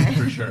of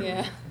people, for sure.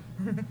 Yeah.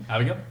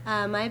 Abigail?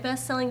 My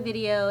best-selling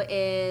video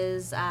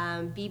is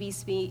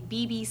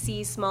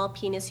BBC Small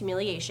Penis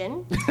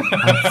Humiliation.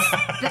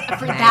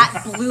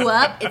 That blew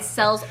up. It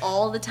sells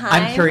all the time.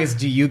 I'm curious,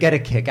 do you get a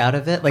kick out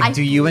of it? Like,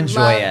 do you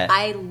enjoy it?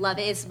 I love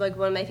it. It's like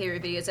one of my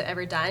favorite videos I've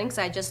ever done because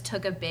I just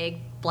took a big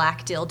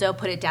black dildo,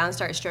 put it down,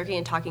 started stroking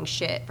and talking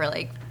shit for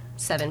like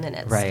 7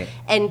 minutes. Right.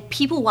 And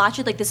people watch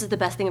it like this is the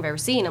best thing I've ever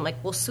seen. I'm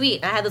like, well,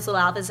 sweet. And I had this little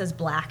outfit that says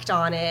blacked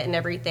on it and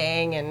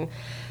everything, and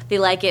they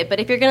like it. But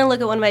if you're going to look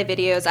at one of my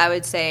videos, I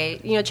would say,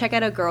 check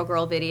out a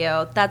girl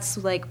video. That's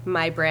like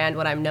my brand.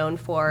 What I'm known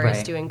for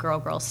is doing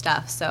girl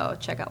stuff. So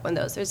check out one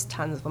of those. There's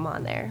tons of them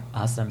on there.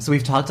 Awesome. So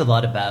we've talked a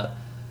lot about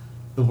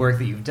the work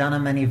that you've done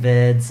on many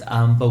vids,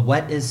 but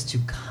what is to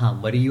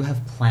come? What do you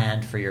have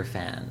planned for your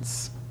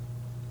fans?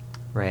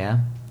 Rhea?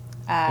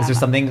 Is there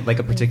something like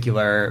a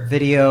particular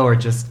video or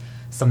just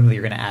something that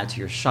you're going to add to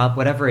your shop,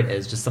 whatever it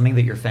is, just something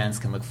that your fans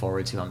can look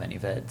forward to on many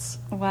vids?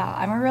 Well,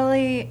 I'm a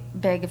really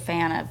big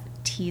fan of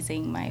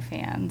teasing my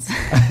fans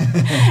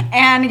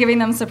and giving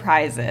them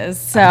surprises.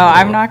 So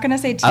I'm not going to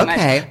say too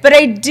much. But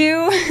I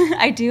do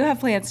have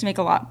plans to make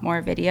a lot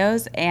more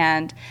videos,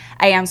 and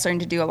I am starting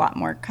to do a lot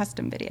more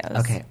custom videos.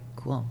 Okay,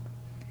 cool.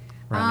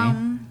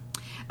 Romy?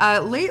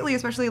 Lately,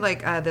 especially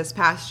like this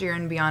past year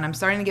and beyond, I'm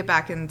starting to get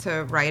back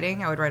into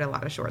writing. I would write a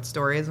lot of short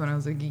stories when I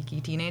was a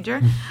geeky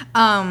teenager.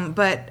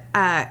 But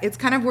it's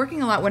kind of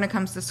working a lot when it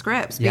comes to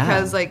scripts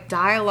because like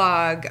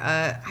dialogue,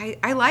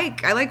 I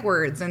like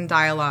words and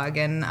dialogue,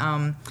 and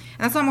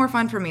that's a lot more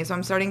fun for me. So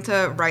I'm starting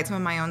to write some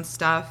of my own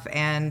stuff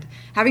and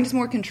having just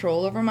more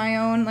control over my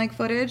own like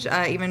footage,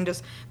 even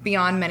just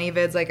beyond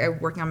ManyVids. Like I'm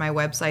working on my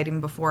website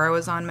even before I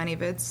was on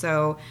ManyVids.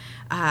 So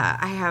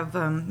I have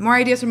more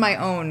ideas for my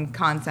own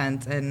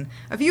content and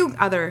a few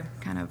other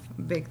kind of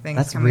big things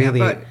that's coming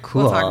really up. But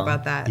cool. We'll talk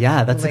about that.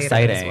 Yeah, that's later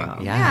exciting. As well.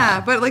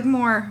 Yeah, but like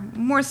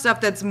more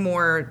stuff that's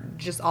more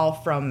just all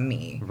from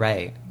me.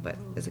 Right. But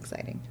it's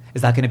exciting.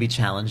 Is that going to be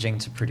challenging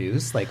to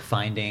produce? Like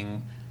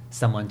finding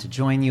someone to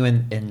join you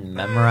in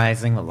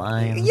memorizing the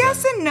lines?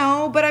 Yes and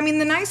no, but I mean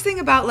the nice thing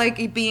about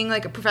like being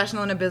like a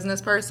professional and a business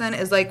person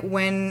is like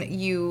when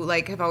you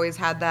like have always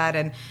had that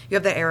and you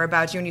have that air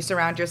about you and you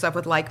surround yourself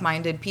with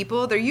like-minded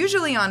people, they're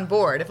usually on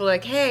board. If they're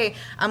like, hey,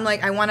 I'm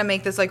like I want to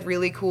make this like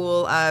really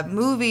cool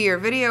movie or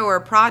video or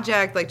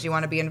project, like do you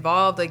want to be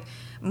involved? Like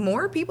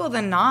more people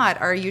than not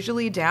are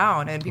usually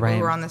down, and people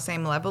who are on the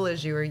same level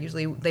as you are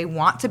usually, they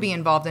want to be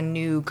involved in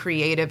new,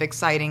 creative,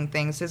 exciting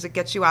things because it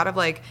gets you out of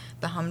like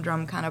the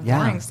humdrum kind of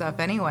boring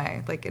stuff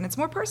anyway. Like, and it's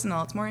more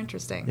personal, it's more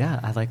interesting. Yeah,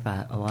 I like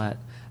that a lot.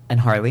 And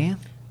Harley?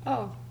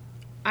 Oh,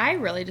 I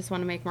really just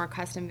want to make more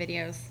custom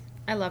videos.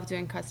 I love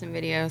doing custom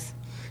videos.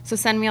 So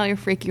send me all your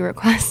freaky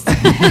requests.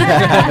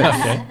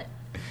 Okay.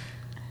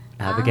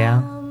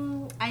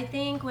 Abigail? I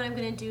think what I'm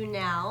going to do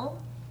now,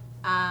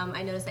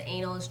 I noticed that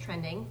anal is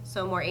trending,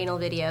 so more anal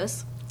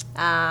videos,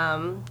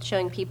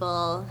 showing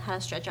people how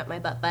to stretch out my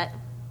butt.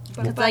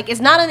 It's like it's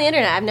not on the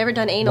internet. I've never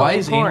done anal. Why in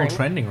is porn. anal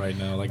trending right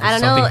now? Like, I don't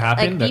something know.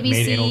 happened Like that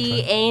made anal BBC,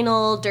 trend?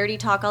 anal, dirty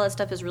talk, all that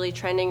stuff is really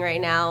trending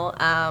right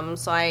now.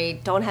 So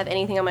I don't have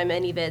anything on my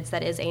ManyVids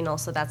that is anal.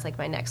 So that's like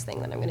my next thing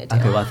that I'm going to do.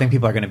 Okay, well, I think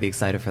people are going to be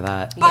excited for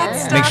that.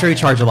 Yeah. Make sure you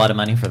charge a lot of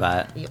money for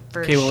that. Yeah,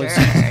 for Okay, well, sure.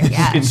 it's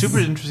Yes. super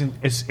interesting.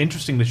 It's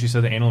interesting that she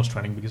said that anal is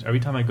trending because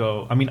every time I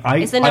go, I mean,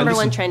 It's the number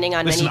one trending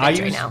on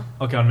ManyVids right now.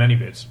 Okay, on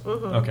ManyVids.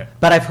 Okay.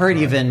 But I've heard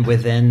even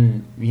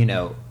within,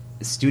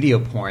 studio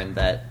porn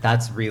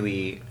that's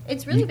really...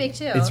 It's really big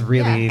too. It's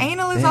really...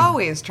 Anal is big.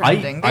 always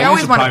trending. I They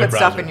always use a want to private put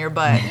stuff browser. in your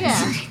butt.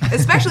 Yeah.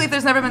 Especially if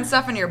there's never been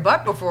stuff in your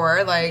butt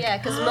before. Like, Yeah,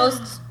 because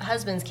most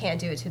husbands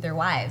can't do it to their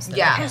wives. They're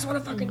Yeah. like, I just want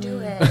to fucking do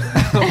it.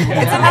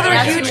 it's another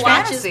That's huge who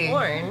watches fantasy.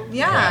 porn.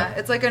 Yeah,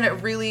 it's like a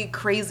really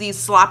crazy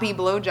sloppy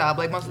blowjob.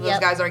 Like most of those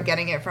Yep. guys aren't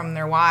getting it from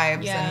their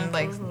wives, Yeah. and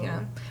like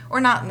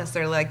or not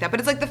necessarily like that, but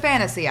it's like the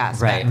fantasy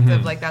aspect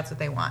of like that's what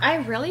they want. I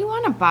really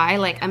want to buy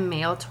like a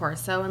male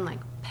torso and like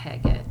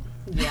peg it.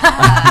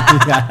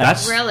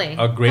 That's Really?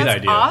 a great That's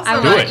idea. awesome.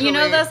 I Do want, it. you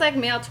know those like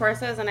male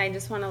torsos, and I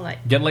just want to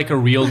like. Get like a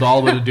real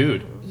doll with a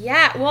dude.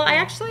 Yeah. Well, I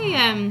actually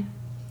yeah.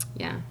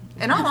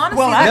 In all honesty,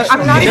 Well,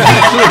 I'm not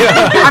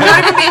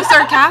even being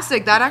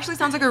sarcastic. That actually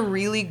sounds like a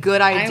really good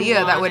idea.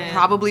 want That would it.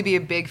 probably be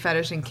a big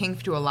fetish and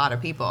kink to a lot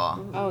of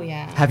people. Oh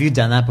yeah. Have you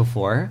done that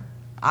before?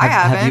 I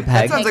Have you haven't. That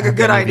pegged? sounds like a Have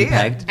good any of you idea.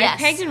 pegged? Yes.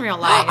 I pegged in real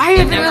life. I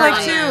have but in real never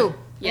life on a- too.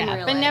 In Yeah,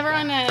 real but life, never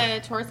yeah. on a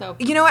torso.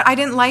 You know what? I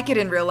didn't like it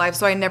in real life,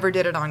 so I never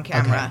did it on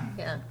camera.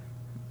 Yeah.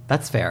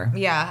 That's fair.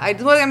 Yeah, I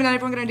mean, not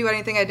everyone gonna do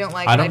anything I don't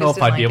like. I don't know just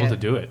if I'd didn't be like able it.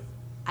 to do it.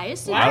 I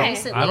just did Why? it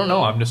recently. I don't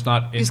know. I'm just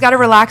not. You just gotta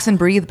relax and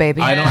breathe,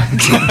 baby. I don't.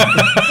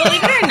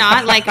 Believe it or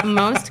not, like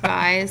most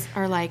guys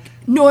are like,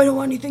 no, I don't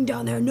want anything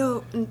down there,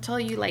 no, until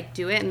you like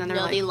do it, and then they're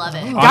No, like, they love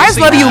it. Guys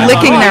love you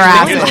licking their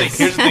Here's the asses. thing.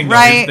 Here's the thing.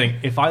 Right? Here's the thing.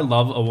 If I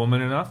love a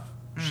woman enough,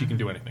 she can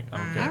do anything. I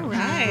don't care. all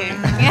right.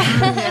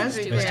 Yes,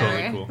 It's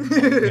totally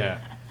cool. Yeah.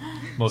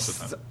 Most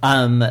of the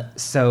time.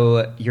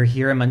 So you're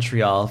here in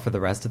Montreal for the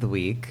rest of the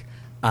week,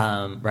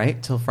 right?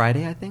 Till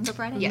Friday, I think? For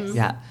Friday? Yes.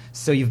 Yeah.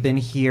 So you've been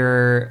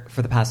here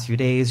for the past few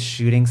days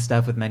shooting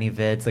stuff with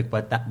ManyVids. Like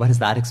what has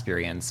that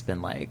experience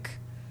been like?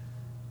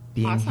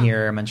 being Awesome.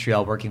 here in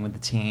Montreal, working with the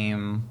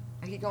team?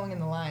 I keep going in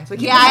the line. So I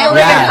keep Yeah, I going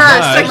always in get first.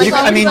 first. Like, You- so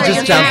I mean, it's just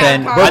like, jump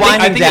in. yeah. We're I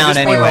winding think down at this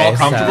point anyway. we're all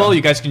comfortable.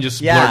 You guys can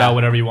just blurt Yeah. out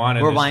whatever you want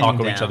and We're just talk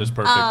winding over each down. other's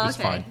perfect. Oh, It's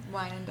okay. fine.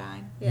 Wine and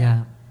dine.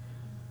 Yeah.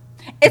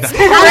 It's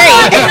great.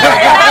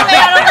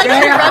 I don't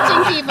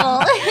like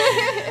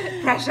interrupting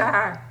people.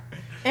 Pressure.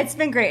 It's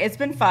been great. It's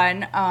been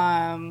fun.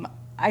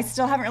 I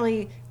still haven't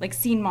really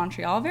seen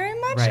Montreal very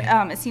much.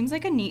 Right. It seems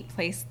like a neat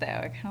place though.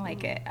 I kind of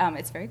like it.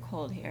 It's very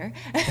cold here,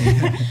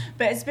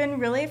 but it's been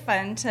really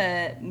fun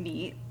to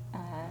meet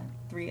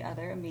 3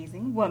 other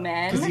amazing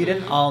women. Because you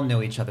didn't all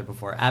know each other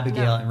before.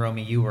 Abigail and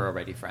Romy, you were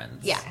already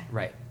friends. Yeah.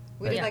 Right.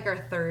 We did like our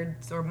third,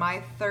 or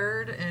my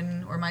third,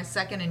 or my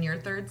second and your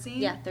third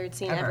scene. Yeah, third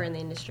scene ever in the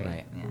industry.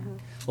 Right. Yeah.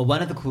 Well,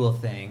 one of the cool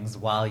things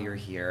while you're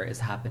here is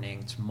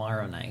happening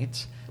tomorrow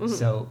night.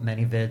 So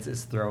ManyVids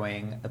is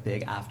throwing a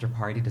big after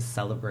party to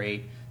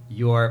celebrate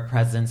your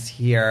presence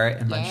here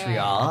in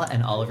Montreal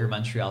and all of your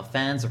Montreal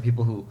fans or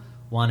people who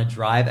want to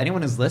drive.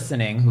 Anyone who's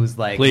listening who's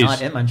like Please.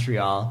 not in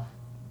Montreal,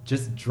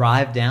 just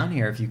drive down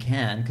here if you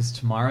can, because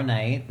tomorrow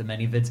night the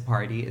ManyVids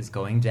party is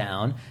going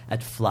down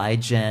at Fly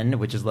Gin,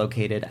 which is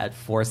located at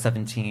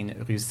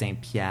 417 Rue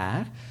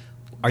Saint-Pierre.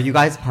 Are you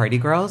guys party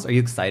girls? Are you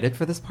excited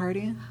for this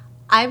party?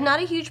 I'm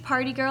not a huge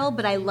party girl,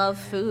 but I love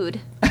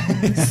food.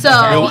 So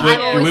I'm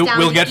always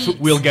down to eat.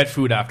 We'll get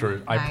food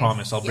after. I Nice.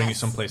 promise. I'll bring you Yes.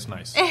 someplace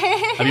nice.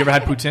 Have you ever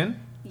had poutine?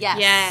 Yes.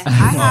 Yes. I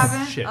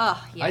haven't. Shit. Oh, I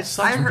yes.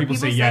 saw I some heard people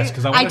say people yes say-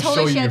 because I I want to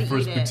totally show you should your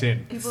first eat it.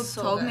 poutine. People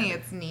So told good. me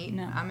it's neat.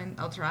 No.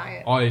 I'll try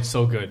it. Oh, it's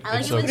so good. I like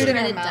It's it so with good.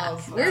 shredded duck. We're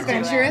Let's do it.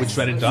 adventurous. With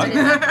shredded Shredded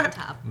duck? duck on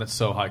top. That's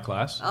so high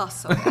class. Oh,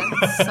 so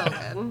good.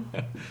 So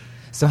good.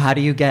 So how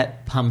do you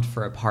get pumped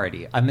for a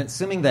party? I'm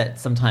assuming that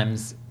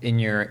sometimes in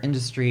your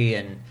industry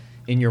and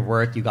in your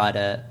work, you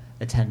gotta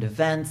attend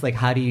events. Like,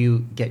 how do you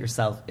get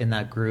yourself in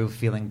that groove,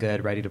 feeling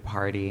good, ready to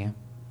party?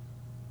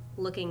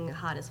 Looking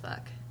hot as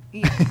fuck.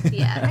 Yeah.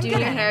 Yeah, doing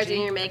good your hair, energy.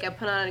 doing your makeup,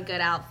 put on a good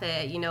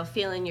outfit,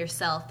 feeling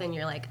yourself, then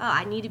you're like, oh,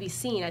 I need to be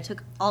seen. I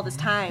took all this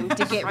time to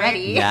get Right.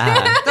 ready.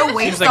 Yeah. Don't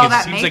waste Seems all like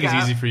that seems like makeup.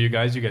 it's easy for you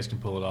guys. You guys can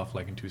pull it off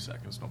like in 2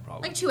 seconds, no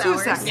problem. Like 2 2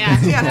 hours. seconds.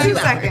 Yeah. Yeah, 2 2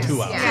 hours. seconds.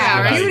 2 hours.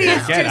 Yeah, Get beauty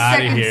outta is here. 2 Get outta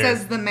seconds, here.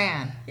 says the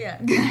man. Yeah.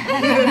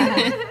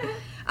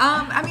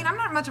 I mean, I'm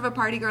not much of a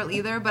party girl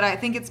either, but I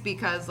think it's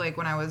because, like,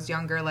 when I was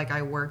younger, like,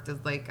 I worked as,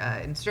 like,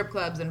 in strip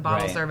clubs and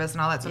bottle Right. service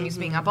and all that, so I'm used to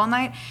being up all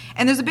night.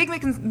 And there's a big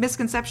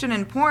misconception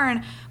in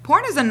porn.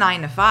 Porn is a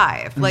 9 to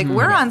 5. Like,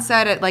 we're on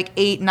set at, like,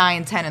 8,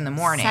 9, 10 in the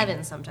morning.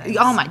 7 sometimes.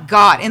 Oh, my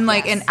God. And,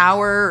 like, Yes. an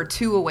hour or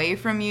 2 away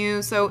from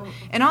you. So,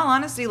 in all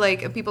honesty,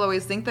 like, people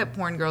always think that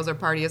porn girls are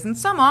partiers, and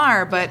some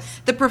are, but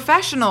the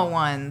professional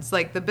ones,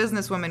 like the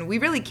businesswomen, we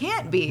really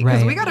can't be because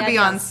Right. we got to Yeah, be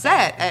yeah. on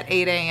set at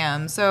 8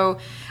 a.m. So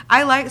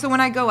when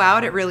I go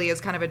out, it really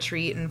is kind of a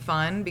treat and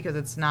fun because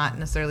it's not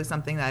necessarily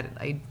something that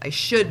I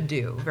should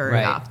do very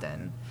Right.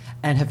 often.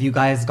 And have you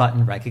guys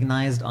gotten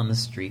recognized on the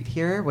street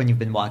here when you've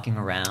been walking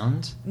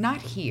around?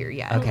 Not here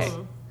yet. Okay.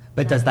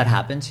 But does that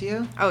happen to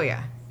you? Oh,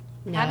 yeah.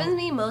 Happens to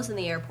me most in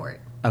the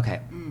airport.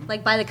 Okay.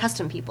 Like by the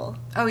custom people.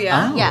 Oh,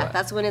 yeah. Oh. Yeah,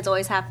 that's when it's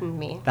always happened to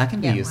me. That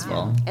can be Yeah.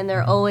 useful. And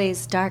they're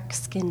always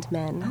dark-skinned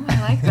men. I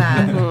like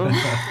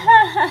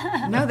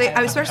that. No,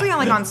 especially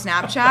on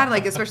Snapchat,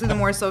 like especially the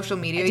more social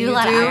media I do you a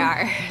lot of do,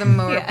 IR. the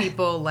more Yeah.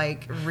 people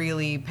like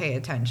really pay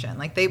attention.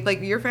 Like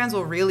your fans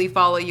will really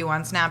follow you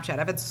on Snapchat.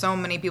 I've had so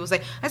many people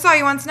say, "I saw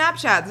you on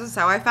Snapchat. This is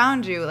how I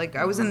found you." Like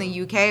I was in the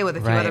UK with a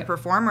few Right. other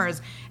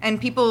performers,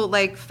 and people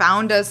like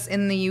found us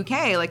in the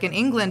UK, like in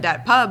England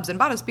at pubs and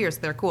bought us beers.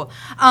 They're cool.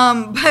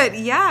 But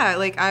yeah,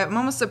 like I'm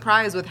almost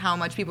surprised with how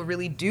much people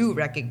really do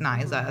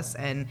recognize us,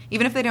 and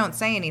even if they don't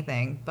say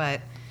anything,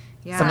 but.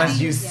 Yeah.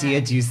 Sometimes you see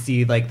it. Do you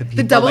see like the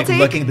people double like take?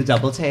 looking the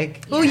double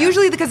take? Well,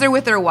 usually because they're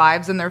with their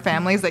wives and their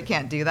families, they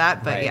can't do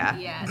that. But Right. yeah.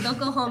 Yeah, they'll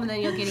go home and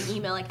then you'll get an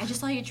email like, I just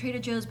saw you at Trader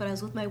Joe's, but I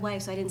was with my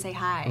wife, so I didn't say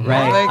hi.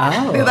 Right. Like,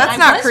 Oh. that's I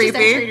not was just at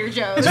creepy. Trader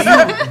Joe's. Do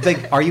you,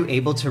 like, are you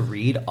able to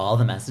read all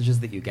the messages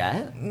that you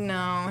get?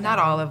 No, not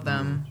all of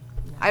them.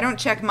 I don't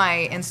check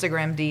my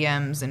Instagram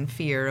DMs in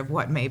fear of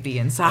what may be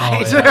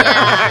inside. Oh,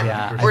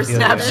 yeah. I Or feel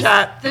you.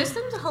 Snapchat. There's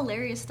some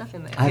hilarious stuff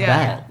in there. I Yeah.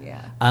 bet.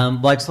 Yeah.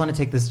 Well, I just want to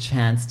take this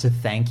chance to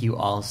thank you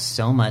all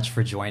so much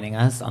for joining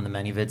us on the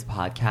ManyVids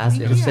podcast.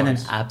 It has been an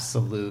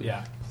absolute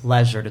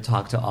pleasure to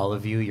talk to all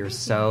of you. You're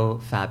so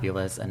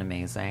fabulous and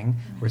amazing.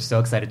 We're so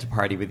excited to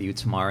party with you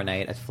tomorrow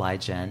night at Fly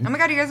Gin. Oh my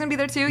god, you guys gonna be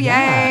there too? Yay!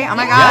 Yeah. Oh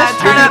my Yes, god,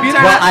 you're turn gonna up, be turn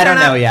there? Well, up, I don't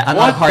turn know up. yet. I'm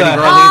What not a party the-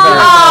 girl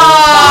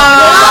either.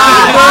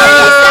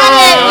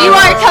 You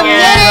are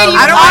committed.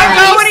 I don't want to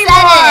go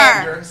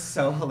anymore. You're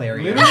so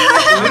hilarious.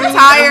 I'm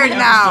tired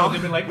now.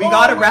 They've been like, We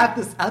gotta wrap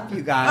this up,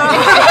 you guys.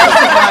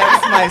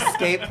 This is my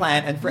escape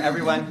plan. And for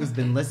everyone who's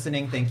been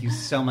listening, thank you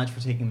so much for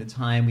taking the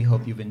time. We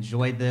hope you've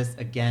enjoyed this.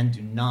 Again,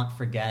 do not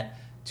forget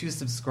to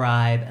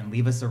subscribe and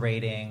leave us a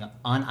rating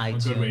on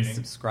iTunes. rating.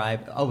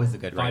 Subscribe. Always a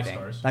good 5 rating.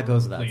 stars. That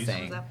goes without Please.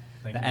 saying. Thumbs up.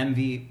 Thank The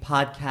you. MV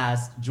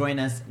podcast. Join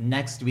us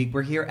next week.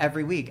 We're here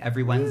every week,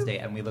 every Wednesday,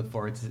 and we look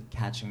forward to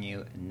catching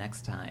you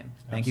next time.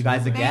 Thank you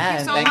guys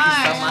again. Thank you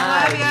so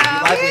much. We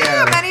love you.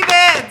 Woo, Many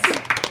bits.